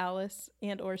is Alice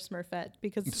and or Smurfette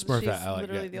because Smurfette, she's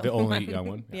literally the the only one. young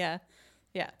one. Yeah.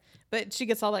 But she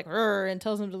gets all like, "Rrr," and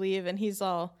tells him to leave. And he's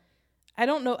all, I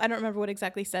don't remember what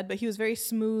exactly said, but he was very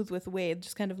smooth with Wade,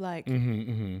 just kind of like,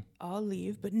 I'll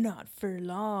leave, but not for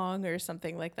long or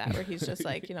something like that, where he's just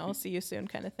like, I'll see you soon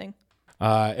kind of thing.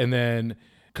 And then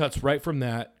cuts right from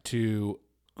that to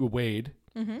Wade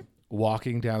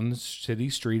walking down the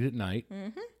city street at night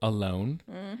alone.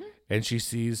 And she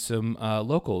sees some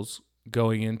locals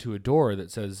going into a door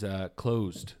that says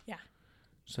closed. Yeah.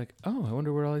 She's like, oh, I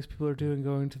wonder what all these people are doing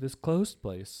going to this closed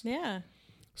place. Yeah.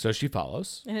 So she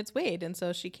follows. And it's Wade. And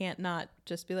so she can't not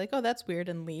just be like, oh, that's weird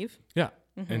and leave. Yeah.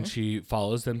 And she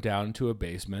follows them down to a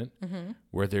basement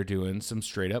where they're doing some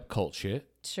straight up cult shit.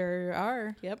 Sure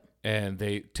are. Yep. And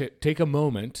they take a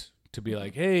moment to be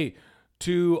like, hey,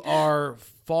 to our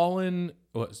fallen...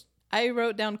 I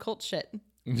wrote down cult shit.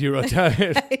 You wrote down...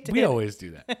 We always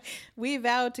do that. We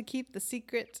vow to keep the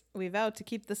secret. We vow to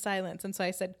keep the silence. And so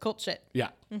I said cult shit. Yeah.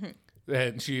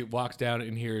 And she walks down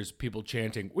and hears people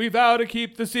chanting, we vow to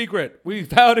keep the secret. We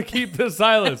vow to keep the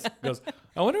silence. Goes,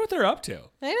 I wonder what they're up to.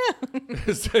 I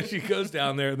know. So she goes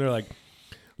down there and they're like,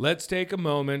 let's take a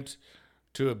moment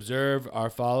to observe our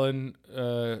fallen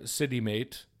city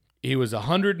mate. He was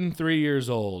 103 years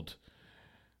old.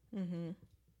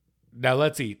 Now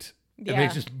let's eat. Yeah. And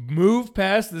they just move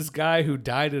past this guy who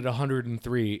died at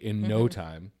 103 in no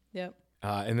time. Yep.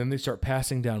 And then they start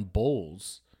passing down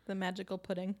bowls. The magical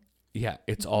pudding. Yeah,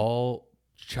 it's all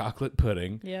chocolate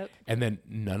pudding. Yep. And then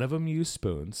none of them use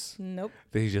spoons. Nope.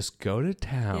 They just go to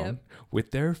town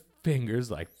with their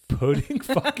fingers like pudding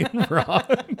fucking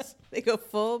rods. They go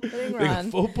full pudding They Ron.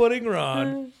 go full pudding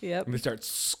Ron. Yep. And they start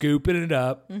scooping it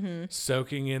up,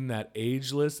 soaking in that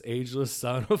ageless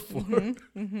sun of Florida.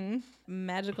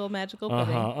 Magical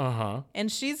pudding.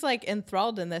 And she's like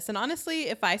enthralled in this. And honestly,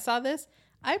 if I saw this,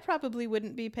 I probably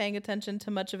wouldn't be paying attention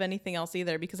to much of anything else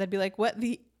either, because I'd be like, what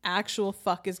the actual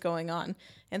fuck is going on?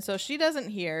 And so she doesn't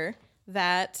hear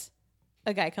that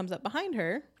a guy comes up behind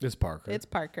her. It's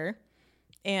Parker.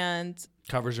 And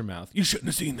covers her mouth. You shouldn't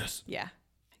have seen this. Yeah.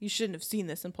 You shouldn't have seen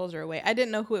this, and pulls her away. I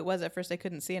didn't know who it was at first. I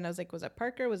couldn't see. And I was like, was it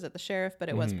Parker? Was it the sheriff? But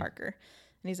it was Parker.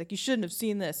 And he's like, you shouldn't have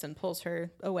seen this, and pulls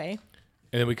her away.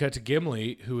 And then we cut to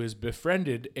Gimli, who has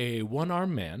befriended a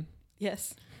one-armed man.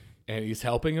 Yes. And he's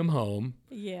helping him home.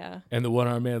 Yeah. And the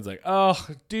one-armed man's like, oh,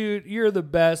 dude, you're the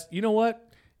best. You know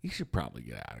what? You should probably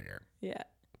get out of here. Yeah.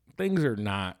 Things are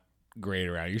not great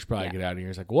around. You should probably get out of here.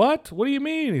 He's like, what? What do you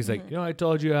mean? He's like, I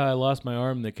told you how I lost my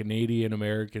arm in the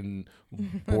Canadian-American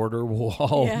border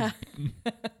wall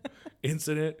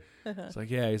incident. It's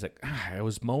like, yeah. He's like, I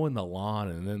was mowing the lawn,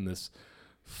 and then this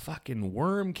fucking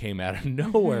worm came out of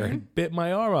nowhere and bit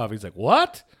my arm off. He's like,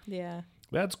 what? Yeah.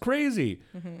 That's crazy.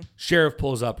 Sheriff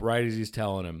pulls up right as he's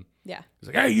telling him. Yeah. He's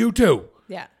like, hey, you too.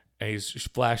 Yeah. And he's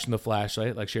flashing the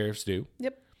flashlight like sheriffs do.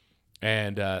 Yep.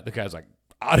 And the guy's like,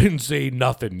 I didn't say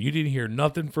nothing. You didn't hear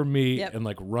nothing from me. Yep. And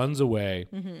like runs away.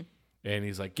 And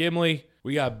he's like, Gimli,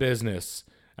 we got business.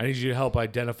 I need you to help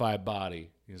identify a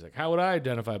body. He's like, how would I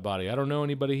identify a body? I don't know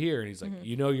anybody here. And he's like,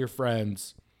 you know your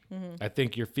friends. I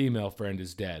think your female friend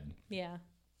is dead. Yeah.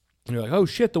 And you're like, oh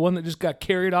shit, the one that just got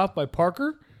carried off by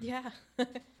Parker? Yeah.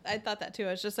 I thought that too.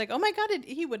 I was just like, oh my God,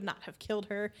 he would not have killed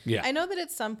her. Yeah. I know that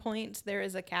at some point there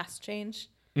is a cast change.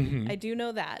 I do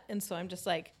know that. And so I'm just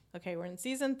like, okay, we're in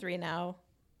season 3 now,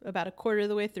 about a quarter of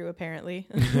the way through, apparently.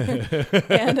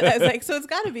 And I was like, so it's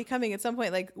got to be coming at some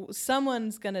point. Like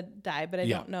someone's going to die, but I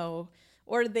don't know.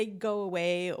 Or they go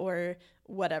away or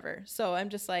whatever. So I'm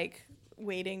just like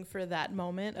waiting for that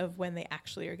moment of when they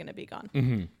actually are going to be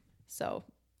gone. So,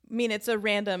 I mean, it's a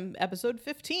random episode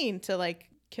 15 to like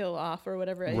kill off or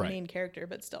whatever a main character,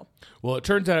 but still. Well, it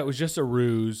turns out it was just a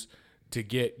ruse to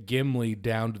get Gimli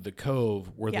down to the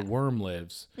cove where the worm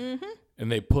lives.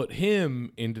 And they put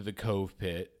him into the cove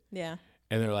pit. Yeah.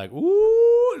 And they're like,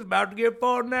 ooh, it's about to get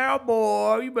fun now,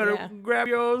 boy. You better grab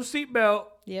your seatbelt.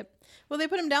 Yep. Well, they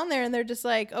put him down there and they're just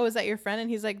like, oh, is that your friend? And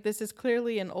he's like, this is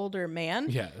clearly an older man.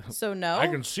 Yeah. So no. I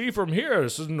can see from here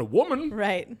this isn't a woman.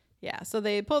 Right. Yeah. So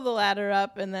they pull the ladder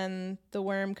up and then the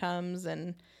worm comes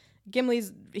and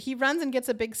he runs and gets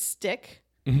a big stick.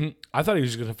 I thought he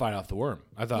was just going to fight off the worm.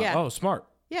 I thought, oh, smart.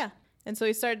 Yeah. And so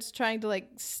he starts trying to like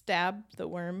stab the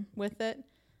worm with it.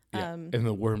 Yeah. And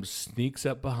the worm sneaks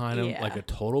up behind him like a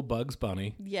total Bugs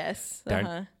Bunny. Yes.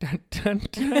 Dun, dun, dun,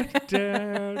 dun,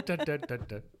 dun, dun, dun, dun,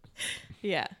 dun.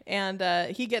 Yeah. And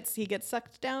he gets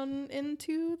sucked down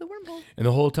into the wormhole. And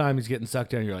the whole time he's getting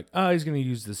sucked down, you're like, oh, he's going to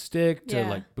use the stick to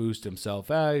like boost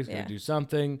himself out. He's going to do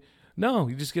something. No,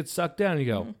 he just gets sucked down and you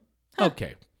go,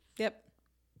 okay. Yep.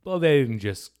 Well, they didn't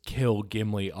just kill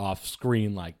Gimli off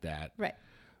screen like that. Right.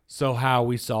 So how are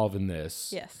we solving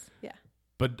this? Yes. Yeah.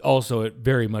 But also it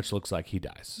very much looks like he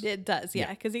dies. It does. Yeah.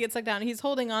 Because he gets sucked down. He's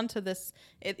holding on to this.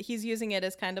 He's using it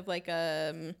as kind of like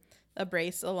a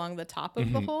brace along the top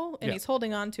of the hole. And he's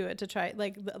holding on to it to try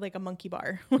like a monkey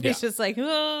bar. He's just like,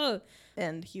 oh,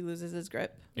 and he loses his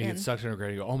grip. And he gets sucked under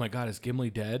and you go, oh my God, is Gimli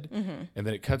dead? And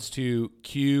then it cuts to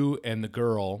Q and the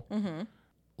girl,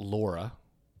 Lori.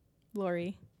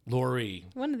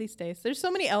 One of these days. There's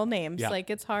so many L names. Like,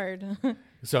 it's hard.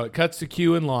 So it cuts to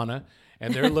Q and Lana,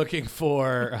 and they're looking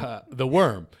for the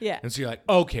worm. Yeah. And so you're like,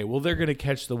 okay, well, they're going to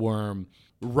catch the worm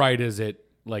right as it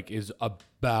like is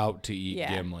about to eat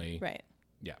Yeah. Gimli. Right.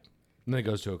 Yeah. And then it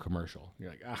goes to a commercial. You're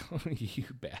like, oh, you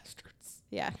bastards.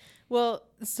 Yeah. Well,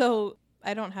 so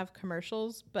I don't have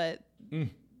commercials, but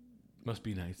Must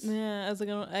be nice. yeah,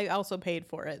 I also paid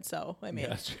for it, so I mean, Yeah,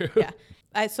 that's true. yeah.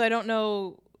 So I don't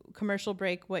know commercial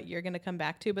break what you're going to come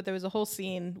back to, but there was a whole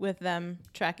scene with them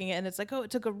tracking it, and it's like, oh,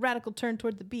 it took a radical turn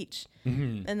toward the beach,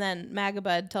 and then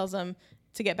Magabud tells them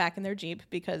to get back in their Jeep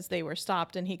because they were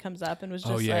stopped, and he comes up and was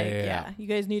just you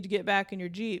guys need to get back in your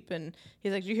Jeep, and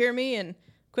he's like, do you hear me? And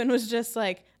Quinn was just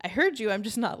like, I heard you, I'm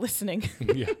just not listening.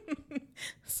 Yeah.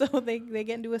 So they get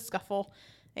into a scuffle,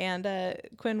 and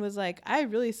Quinn was like, I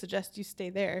really suggest you stay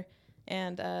there,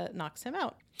 and knocks him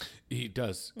out. He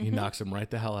does. He knocks him right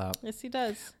the hell out. Yes, he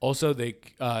does. Also, they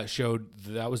showed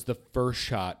that was the first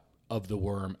shot of the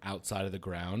worm outside of the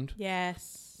ground.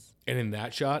 Yes. And in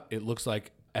that shot, it looks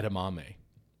like edamame.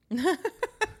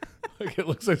 Like it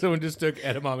looks like someone just took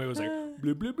edamame, was like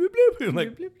bloop bloop bloop bloop, and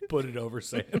like put it over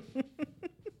sand.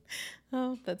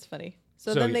 Oh, that's funny.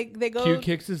 So then they go. Q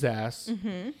kicks his ass,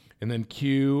 and then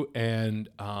Q and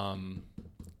I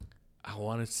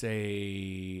want to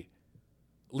say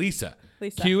Lisa.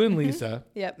 Q and Lisa.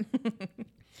 Yep.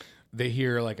 They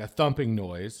hear like a thumping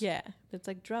noise. Yeah, it's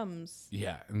like drums.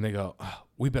 Yeah, and they go, oh,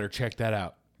 we better check that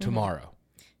out tomorrow.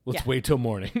 Let's Yeah. wait till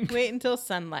morning. Wait until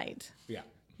sunlight. Yeah.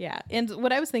 Yeah, and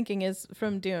what I was thinking is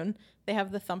from Dune, they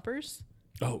have the thumpers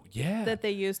Oh, yeah. that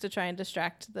they use to try and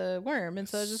distract the worm, and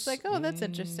so I was just like, oh, that's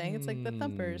interesting. It's like the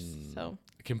thumpers. So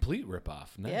Complete ripoff.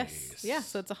 Nice. yes, yeah.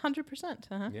 So it's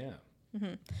 100%. Uh-huh.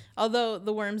 Yeah. Although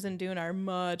the worms in Dune are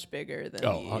much bigger than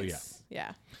these.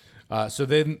 Yeah. Yeah. So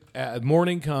then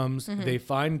morning comes, they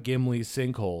find Gimli's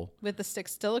sinkhole, With the stick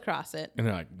still across it. and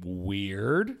they're like,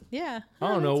 weird. Yeah. I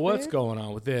don't know that's what's weird. going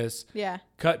on with this. Yeah.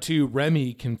 Cut to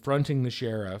Remy confronting the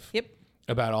sheriff Yep.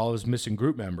 about all his missing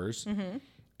group members.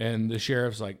 And the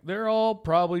sheriff's like, they're all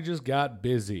probably just got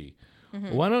busy.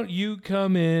 Why don't you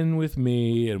come in with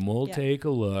me and we'll Yeah. take a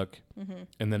look?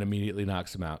 And then immediately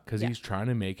knocks him out because Yeah. he's trying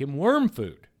to make him worm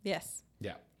food. Yes.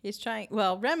 Yeah. He's trying.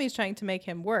 Well, Remy's trying to make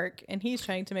him work, and he's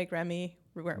trying to make Remy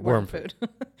worm Worm food.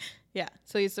 Yeah.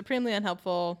 So he's supremely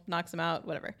unhelpful, knocks him out,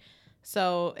 whatever.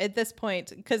 So at this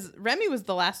point, because Remy was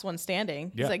the last one standing,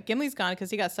 he's Yeah. like, Gimli's gone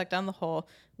because he got sucked down the hole.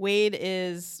 Wade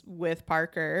is with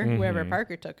Parker, wherever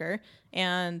Parker took her.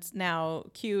 And now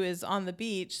Q is on the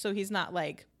beach, so he's not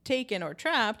like taken or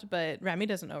trapped, but Remy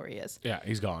doesn't know where he is. Yeah,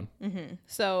 he's gone.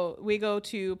 So we go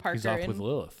to Parker. He's off with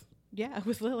Lilith. Yeah,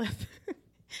 with Lilith.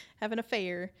 Having an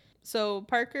affair. So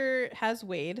Parker has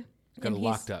Wade. Got and her he's-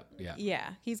 locked up. Yeah. Yeah,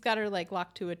 he's got her like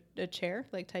locked to a chair,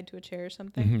 like tied to a chair or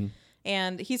something.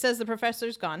 And he says the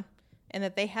professor's gone and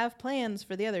that they have plans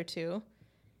for the other two.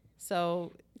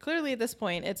 So clearly at this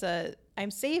point, it's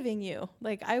I'm saving you.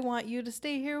 Like, I want you to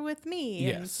stay here with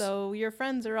me. And Yes. so your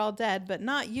friends are all dead, but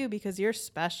not you because you're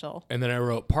special. And then I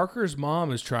wrote, Parker's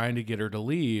mom is trying to get her to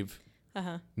leave,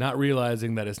 not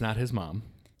realizing that it's not his mom.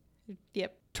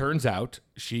 Yep. Turns out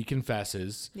she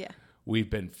confesses. Yeah. We've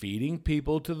been feeding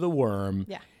people to the worm,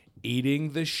 Yeah.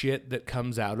 eating the shit that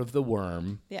comes out of the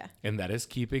worm, Yeah. and that is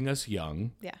keeping us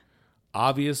young. Yeah.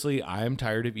 Obviously, I am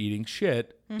tired of eating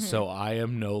shit, so I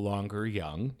am no longer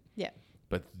young. Yeah.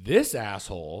 But this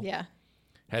asshole Yeah.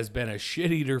 has been a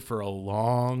shit eater for a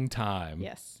long time.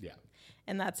 Yes. Yeah.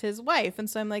 And that's his wife. And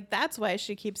so I'm like, that's why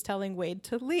she keeps telling Wade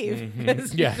to leave.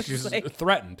 'Cause Yeah, she's she's like,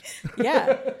 threatened.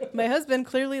 yeah, my husband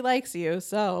clearly likes you.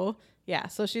 So yeah,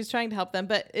 so she's trying to help them.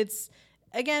 But it's,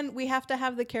 again, we have to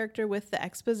have the character with the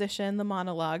exposition, the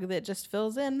monologue that just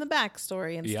fills in the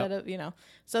backstory instead of,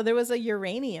 So there was a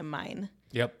uranium mine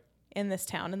Yep. in this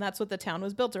town. And that's what the town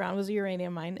was built around, was a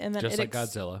uranium mine. And then Just like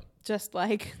Godzilla. just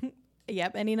like,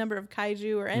 yep, any number of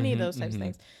kaiju or any of those types of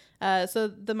things. So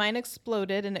the mine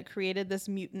exploded and it created this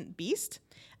mutant beast.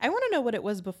 I want to know what it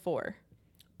was before,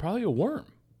 Probably a worm.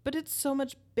 but it's so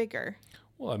much bigger,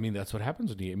 Well, I mean, that's what happens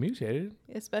when you get mutated.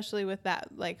 especially with that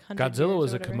like 100 Godzilla years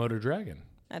was or a whatever. Komodo dragon.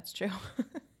 That's true.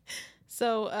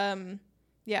 So,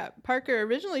 yeah, Parker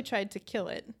originally tried to kill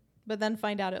it, but then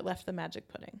find out it left the magic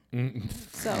pudding.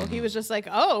 So he was just like,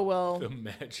 oh, well,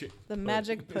 The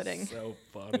magic pudding. is so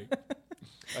funny.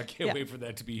 I can't Yeah. wait for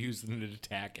that to be used in an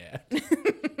attack ad.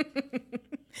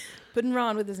 putting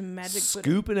Ron with his magic pudding.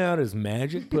 Scooping out his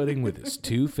magic pudding with his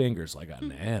two fingers like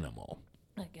an animal.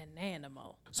 Like an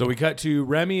animal. So we cut to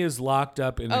Remy is locked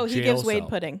up in a jail Oh, he gives Wade cell.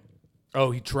 pudding.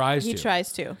 Oh, he tries He to.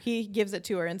 tries to. He gives it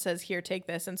to her and says, here, take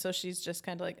this. And so she's just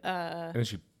kind of like, And then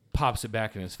she pops it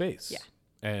back in his face. Yeah.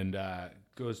 And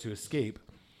goes to escape.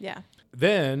 yeah.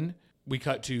 Then we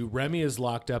cut to Remy is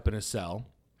locked up in a cell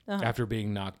after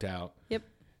being knocked out. Yep.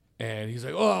 And he's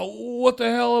like, oh, what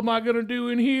the hell am I going to do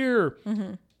in here?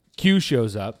 Q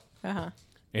shows up, Uh-huh.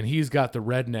 and he's got the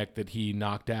redneck that he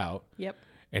knocked out. Yep.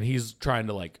 And he's trying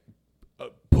to like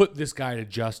put this guy to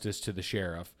justice to the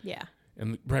sheriff. Yeah.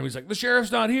 And Remy's like, the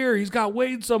sheriff's not here. He's got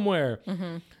Wade somewhere.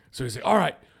 So he's like, all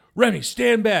right, Remy,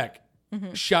 stand back.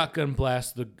 Shotgun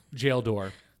blast the jail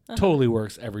door. Totally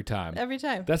works every time. Every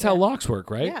time. That's how locks work,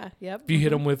 right? Yeah. Yep. If you hit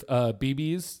them with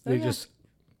BBs, they just,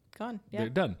 Gone. Yeah. they're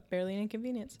done. Barely an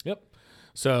inconvenience. Yep.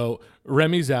 So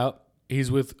Remy's out. He's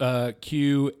with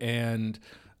Q and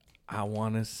I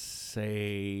want to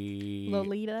say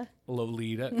Lolita.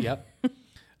 Yep.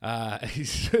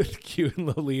 He's with Q and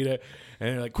Lolita, and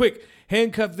they're like, "Quick,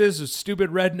 handcuff this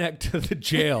stupid redneck to the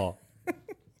jail."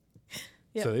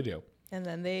 Yep. So they do. And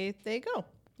then they go.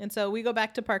 And so we go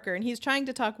back to Parker, and he's trying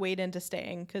to talk Wade into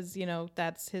staying because,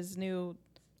 that's his new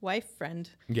wife friend.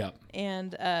 Yep.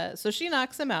 And so she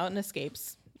knocks him out and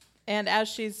escapes. And as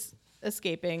she's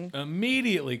escaping,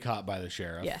 Immediately caught by the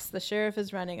sheriff. yes, the sheriff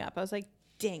is running up. I was like,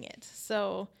 dang it.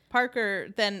 So Parker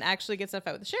then actually gets in a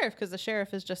fight with the sheriff because the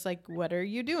sheriff is just like, what are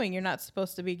you doing? You're not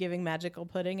supposed to be giving magical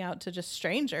pudding out to just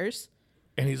strangers.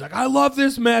 And he's like, I love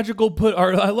this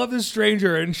I love this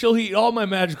stranger, and she'll eat all my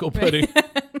magical pudding.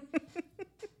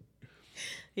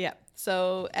 Yeah.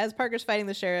 So as Parker's fighting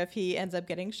the sheriff, he ends up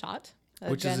getting shot.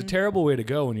 Which is a Again, terrible way to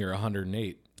go when you're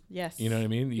 108. yes. You know what I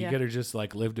mean? You Yeah. could have just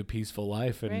like lived a peaceful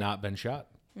life and Right. not been shot.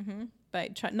 By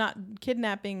not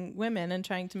kidnapping women and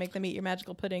trying to make them eat your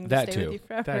magical pudding to That stay too. with you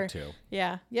forever. That too.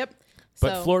 Yeah. Yep.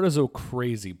 But So, Florida's a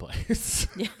crazy place.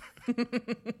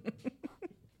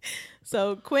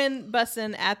 so Quinn busts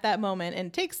in at that moment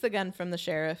and takes the gun from the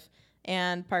sheriff,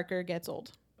 and Parker gets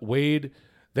old. Wade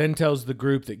then tells the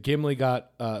group that Gimli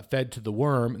got fed to the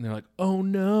worm, and they're like, oh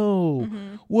no,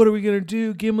 what are we going to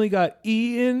do? Gimli got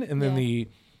eaten. And then the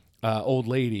old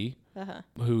lady,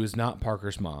 who is not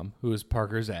Parker's mom, who is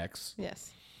Parker's ex,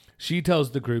 Yes. she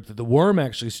tells the group that the worm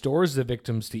actually stores the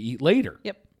victims to eat later.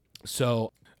 Yep.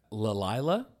 So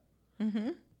Lalila,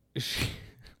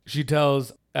 she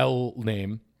tells L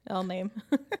name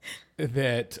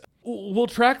that we'll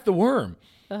track the worm.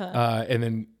 And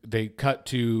then they cut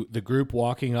to the group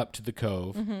walking up to the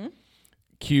cove.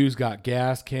 Q's got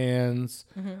gas cans.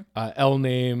 L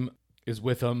name is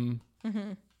with them.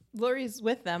 Lori's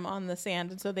with them on the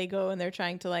sand, and so they go and they're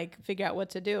trying to like figure out what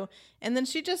to do. And then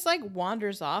she just like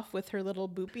wanders off with her little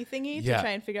boopy thingy to try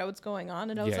and figure out what's going on.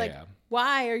 And I was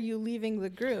why are you leaving the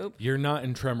group? You're not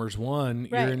in Tremors 1,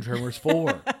 Right. you're in Tremors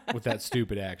 4 with that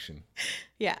stupid action.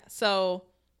 Yeah. So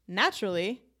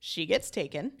naturally, she gets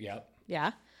taken. Yep.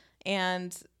 Yeah.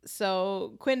 And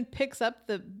so Quinn picks up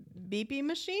the beepy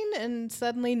machine and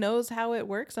suddenly knows how it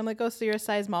works. I'm like, oh, so you're a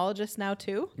seismologist now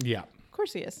too? Yeah. Of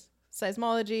course he is.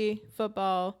 Seismology,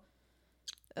 football,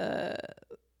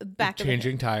 back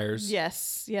Changing of tires.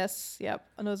 Yes. Yep.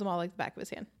 I knows them all like the back of his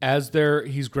hand. As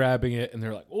he's grabbing it, and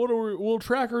they're like, we'll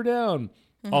track her down.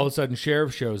 All of a sudden,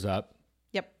 Sheriff shows up.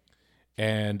 Yep.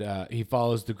 And he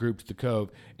follows the group to the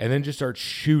cove and then just starts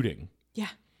shooting. Yeah.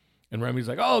 And Remy's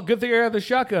like, oh, good thing I have the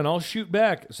shotgun. I'll shoot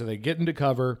back. So they get into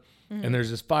cover, and there's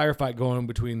this firefight going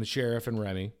between the sheriff and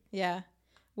Remy. Yeah.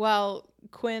 Well,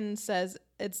 Quinn says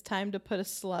it's time to put a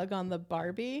slug on the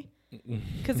Barbie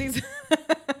because he's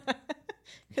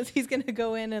going to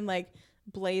go in and like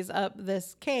blaze up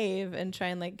this cave and try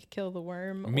and like kill the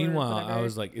worm. Meanwhile, or I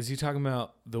was like, is he talking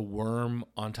about the worm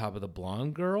on top of the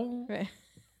blonde girl? right.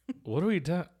 What are we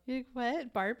doing?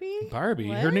 What? Barbie? Barbie.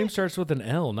 What? Her name starts with an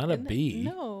L, not a B.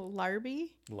 No,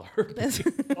 Larby. Larby.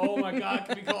 Oh my God.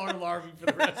 Can we call her Larby for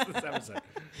the rest of this episode?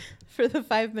 For the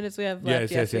 5 minutes we have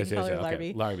left, Yes. we can call her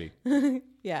Okay. Larby. Larby.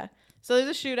 Yeah. So there's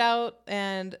a shootout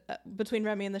and between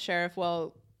Remy and the sheriff.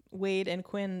 Well, Wade and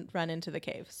Quinn run into the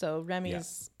cave. So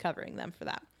Remy's covering them for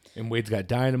that. And Wade's got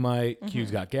dynamite.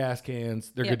 Q's got gas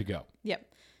cans. They're good to go. Yep.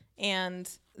 And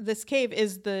this cave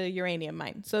is the uranium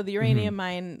mine. So the uranium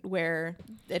mine where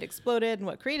it exploded and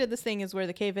what created this thing is where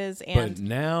the cave is. And But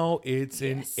now it's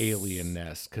an alien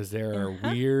nest because there are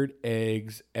weird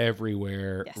eggs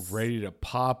everywhere ready to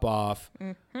pop off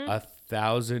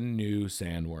 1,000 new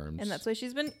sandworms. and that's why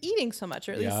she's been eating so much,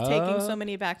 or at least taking so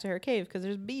many back to her cave because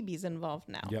there's babies involved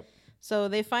now. Yep. So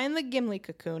they find the Gimli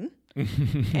cocoon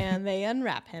and they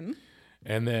unwrap him.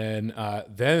 And then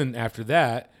after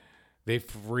that, they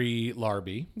free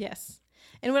Larby. Yes.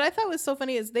 And what I thought was so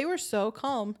funny is they were so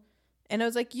calm. And I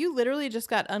was like, you literally just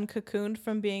got uncocooned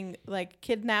from being like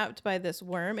kidnapped by this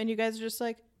worm. And you guys are just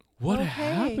like, What hey.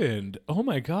 happened? Oh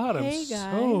my God. Hey, I'm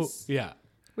guys. so. Yeah.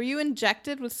 Were you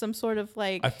injected with some sort of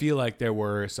like, I feel like there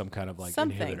were some kind of like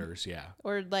Something. inhibitors. Yeah.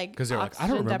 or like, Because they're like, I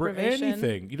don't oxygen remember deprivation?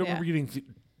 anything. You don't Yeah. remember getting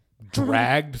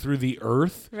dragged through the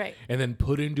earth Right. and then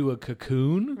put into a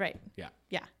cocoon? Right. Yeah.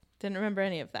 Yeah. Didn't remember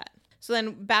any of that. So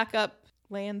then back up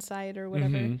land side or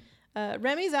whatever.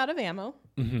 Remy's out of ammo.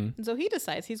 And so he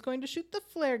decides he's going to shoot the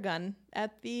flare gun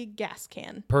at the gas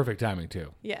can. Perfect timing,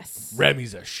 too. Yes.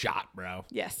 Remy's a shot, bro.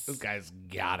 Yes. This guy's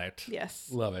got it. Yes.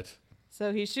 Love it.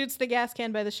 So he shoots the gas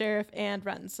can by the sheriff and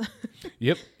runs.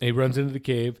 Yep. He runs into the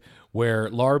cave where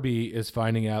Larby is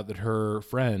finding out that her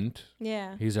friend,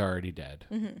 he's already dead.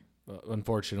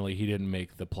 Unfortunately, he didn't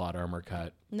make the plot armor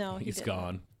cut. No, he's didn't.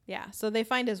 gone. Yeah, so they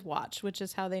find his watch, which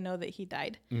is how they know that he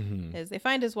died. Is they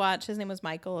find his watch. His name was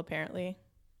Michael, apparently.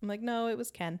 I'm like, no, it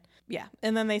was Ken. Yeah,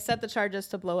 and then they set the charges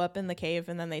to blow up in the cave,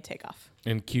 and then they take off.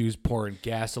 And Q's pouring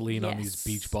gasoline on these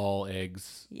beach ball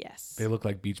eggs. Yes. They look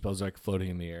like beach balls like floating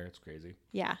in the air. It's crazy.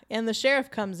 Yeah, and the sheriff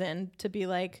comes in to be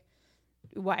like,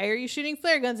 why are you shooting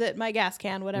flare guns at my gas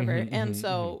can, whatever. And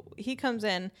so he comes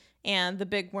in, and the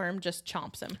big worm just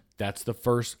chomps him. That's the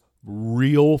first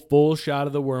real full shot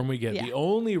of the worm we get. Yeah. The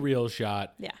only real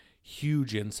shot. Yeah.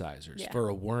 Huge incisors. Yeah. For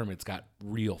a worm, it's got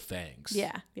real fangs.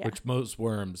 Yeah. Which most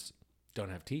worms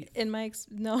don't have teeth. In my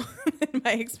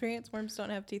experience, worms don't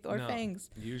have teeth or fangs.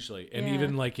 Usually. And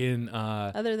even like in...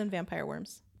 other than vampire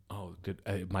worms. Oh,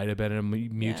 it might have been a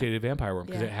mutated vampire worm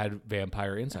because it had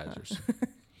vampire incisors.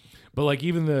 But like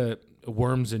even the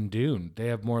worms in Dune, they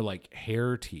have more like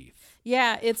hair teeth.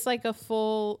 Yeah, it's like a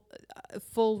full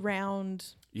round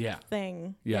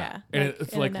thing. Yeah. And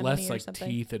it's like less like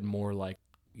teeth and more like,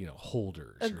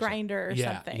 holders. A grinder or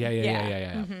something.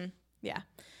 Yeah. Yeah.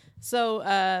 So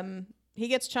he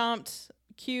gets chomped.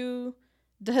 Q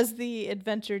does the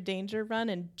adventure danger run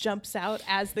and jumps out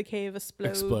as the cave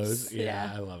explodes.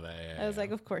 Yeah, I love it. Yeah, I was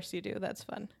like, of course you do. That's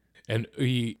fun. And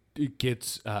he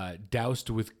gets doused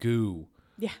with goo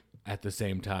at the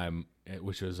same time,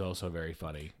 which was also very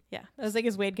funny. Yeah. I was like,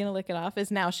 is Wade going to lick it off? Is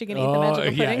now she going to eat the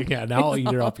magical pudding? Yeah. Now I'll eat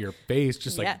it off your face,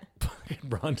 just like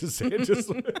Ron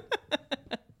DeSantis.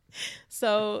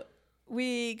 So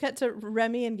we cut to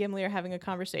Remy and Gimli are having a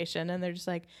conversation, and they're just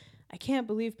like, I can't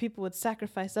believe people would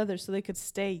sacrifice others so they could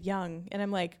stay young. And I'm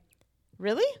like,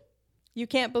 really? You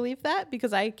can't believe that?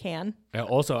 Because I can.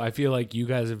 Also, I feel like you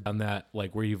guys have done that,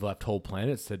 like where you've left whole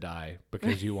planets to die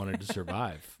because you wanted to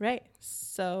survive. Right.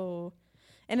 So,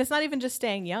 and it's not even just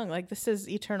staying young. Like this is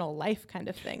eternal life kind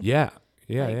of thing. Yeah.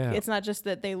 It's not just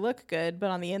that they look good,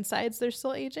 but on the insides they're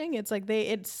still aging. It's like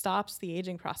it stops the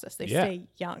aging process. They stay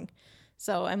young.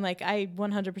 So I'm like, I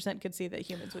 100% could see that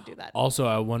humans would do that. Also,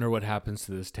 I wonder what happens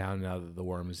to this town now that the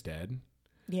worm is dead.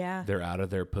 Yeah. They're out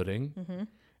of their pudding.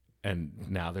 And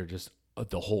now they're just,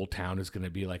 the whole town is going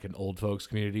to be like an old folks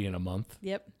community in a month.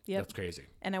 Yep. That's crazy.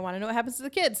 And I want to know what happens to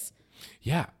the kids.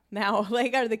 Yeah. Now,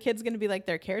 like, are the kids going to be like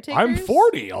their caretakers? I'm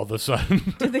 40 all of a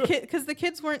sudden. Because the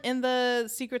kids weren't in the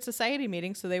secret society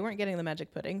meeting, so they weren't getting the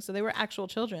magic pudding. So they were actual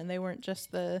children. They weren't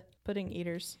just the pudding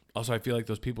eaters. Also, I feel like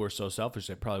those people were so selfish,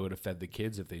 they probably would have fed the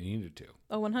kids if they needed to.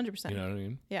 Oh, 100%. You know what I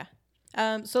mean? Yeah.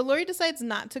 So Laurie decides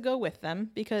not to go with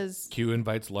them because Q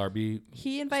invites Larby.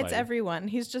 He invites everyone.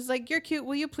 He's just like, you're cute.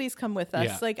 Will you please come with us?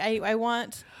 Yeah. Like, I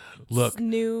want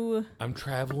new. I'm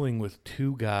traveling with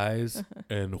 2 guys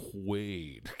and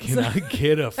Wade. Can I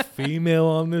get a female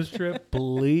on this trip,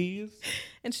 please?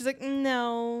 And she's like,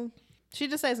 no. She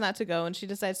decides not to go, and she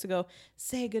decides to go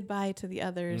say goodbye to the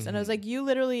others. And I was like, you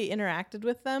literally interacted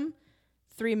with them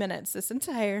 3 minutes this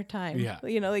entire time. Yeah.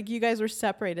 Like you guys were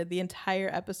separated the entire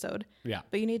episode. Yeah.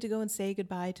 But you need to go and say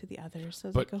goodbye to the others. So I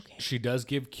was but like, okay. She does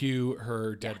give Q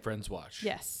her dead friend's watch.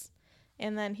 Yes.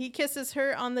 And then he kisses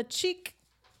her on the cheek,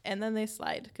 and then they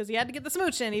slide because he had to get the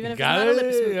smooch in, even if it's not a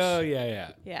lip smooch. Oh,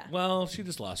 yeah. Yeah. Well, she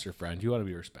just lost her friend. You want to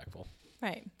be respectful.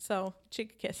 Right. So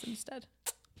cheek kiss instead.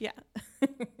 Yeah.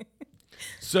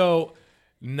 So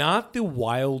not the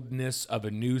wildness of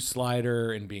a new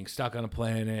slider and being stuck on a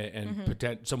planet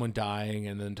and someone dying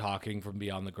and then talking from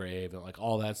beyond the grave and like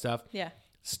all that stuff. Yeah.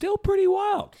 Still pretty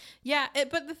wild. Yeah.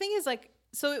 But the thing is, like,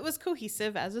 so it was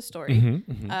cohesive as a story.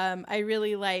 I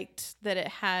really liked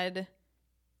that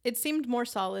it seemed more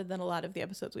solid than a lot of the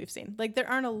episodes we've seen. Like, there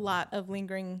aren't a lot of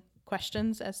lingering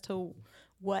questions as to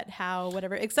what, how,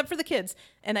 whatever, except for the kids.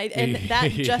 And that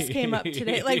just came up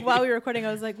today. Like, while we were recording,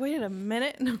 I was like, wait a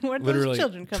minute. Where did those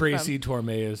children come Tracy from?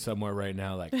 Torme is somewhere right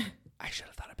now like, I should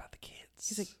have thought about the kids.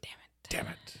 He's like, damn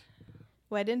it.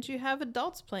 Why didn't you have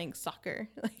adults playing soccer?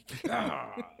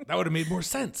 That would have made more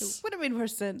sense. It would have made more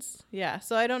sense. Yeah.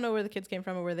 So I don't know where the kids came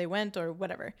from or where they went or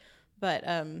whatever. But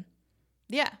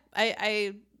yeah,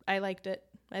 I liked it.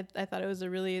 I thought it was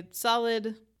a really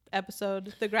solid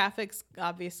episode. The graphics,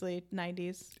 obviously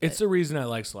 90s. It's the reason I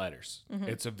like Sliders.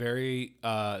 It's a very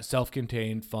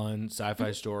self-contained, fun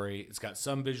sci-fi story. It's got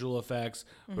some visual effects,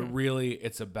 but really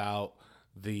it's about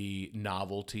the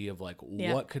novelty of like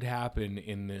what could happen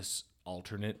in this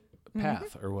alternate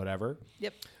path or whatever.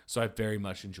 Yep. So I very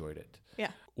much enjoyed it.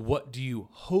 Yeah. What do you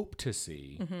hope to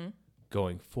see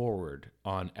going forward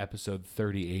on episode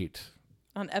 38?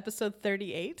 On episode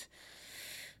 38,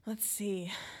 let's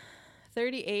see.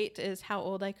 38 is how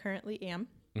old I currently am.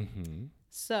 Mm-hmm.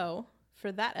 So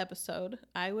for that episode,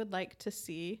 I would like to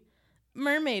see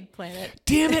Mermaid Planet.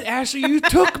 Damn it, Ashley, you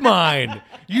took mine.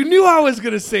 You knew I was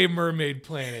going to say Mermaid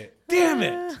Planet. Damn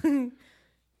it.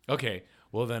 Okay,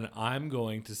 well then I'm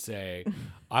going to say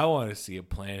I want to see a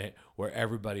planet where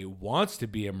everybody wants to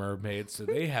be a mermaid, so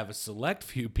they have a select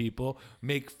few people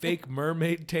make fake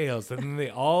mermaid tales, and then they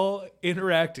all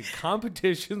interact in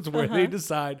competitions where they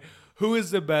decide who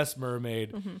is the best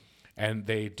mermaid, and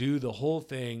they do the whole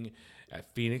thing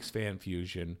at Phoenix Fan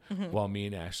Fusion while me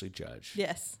and Ashley judge.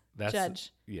 Yes.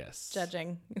 Judge. Yes.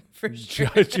 Judging for sure.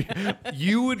 Judging.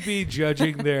 You would be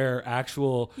judging their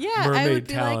actual mermaid I would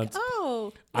be talents. like,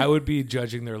 oh. I would be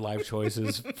judging their life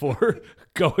choices for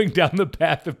going down the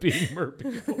path of being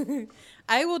mermaid.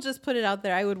 I will just put it out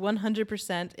there. I would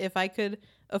 100%, if I could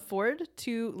afford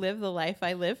to live the life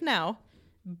I live now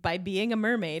by being a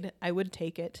mermaid, I would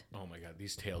take it. Oh my God,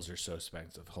 these tails are so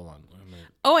expensive. Hold on.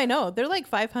 Oh, I know. They're like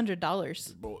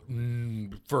 $500.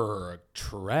 For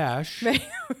trash.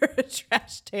 For a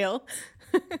trash tail.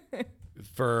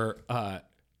 For a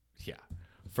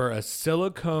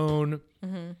silicone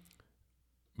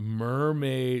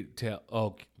mermaid tail.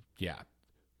 Oh yeah.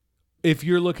 If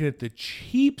you're looking at the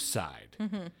cheap side,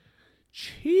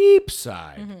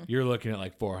 you're looking at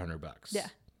like $400. Yeah.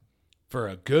 For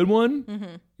a good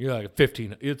one, you're like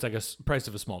 15. It's like a price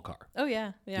of a small car. Oh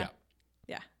yeah.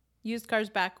 Used cars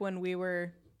back when we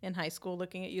were in high school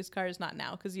looking at used cars, not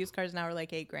now, because used cars now are like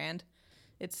 $8,000.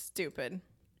 It's stupid.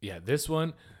 Yeah, this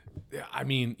one, I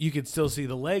mean, you can still see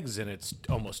the legs, and it's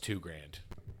almost $2,000.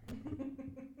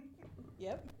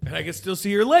 Yep. And I can still see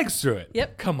your legs through it.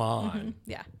 Yep. Come on.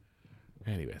 Yeah.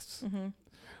 Anyways.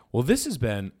 Well, this has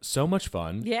been so much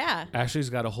fun. Yeah.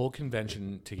 Ashley's got a whole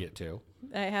convention to get to.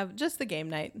 I have just the game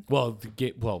night. Well,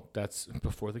 that's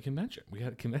before the convention. We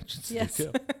got conventions to do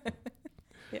too.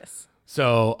 Yes.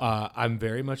 So I'm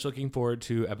very much looking forward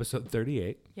to episode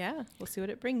 38. Yeah. We'll see what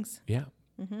it brings. Yeah.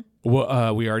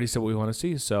 Well, we already said what we want to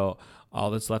see. So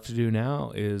all that's left to do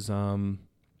now is tell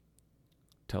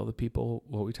the people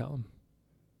what we tell them.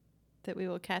 That we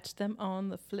will catch them on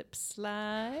the flip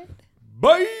slide.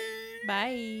 Bye.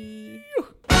 Bye.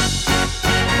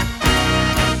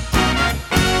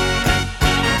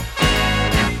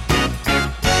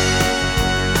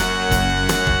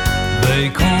 They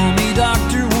call me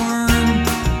Dr. Worm.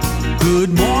 Good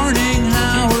morning,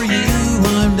 how are you?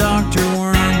 I'm Dr.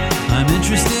 Worm. I'm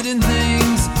interested in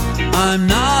things. I'm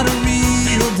not a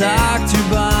real doctor,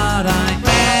 but I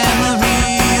am a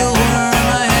real worm.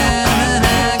 I am an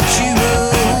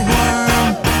actual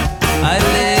worm. I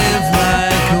live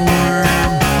like a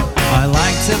worm. I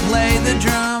like to play the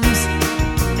drums.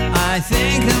 I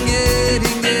think I'm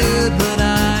getting good, but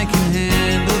I can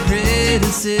handle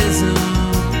criticism.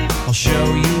 I'll show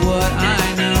you what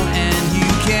I know.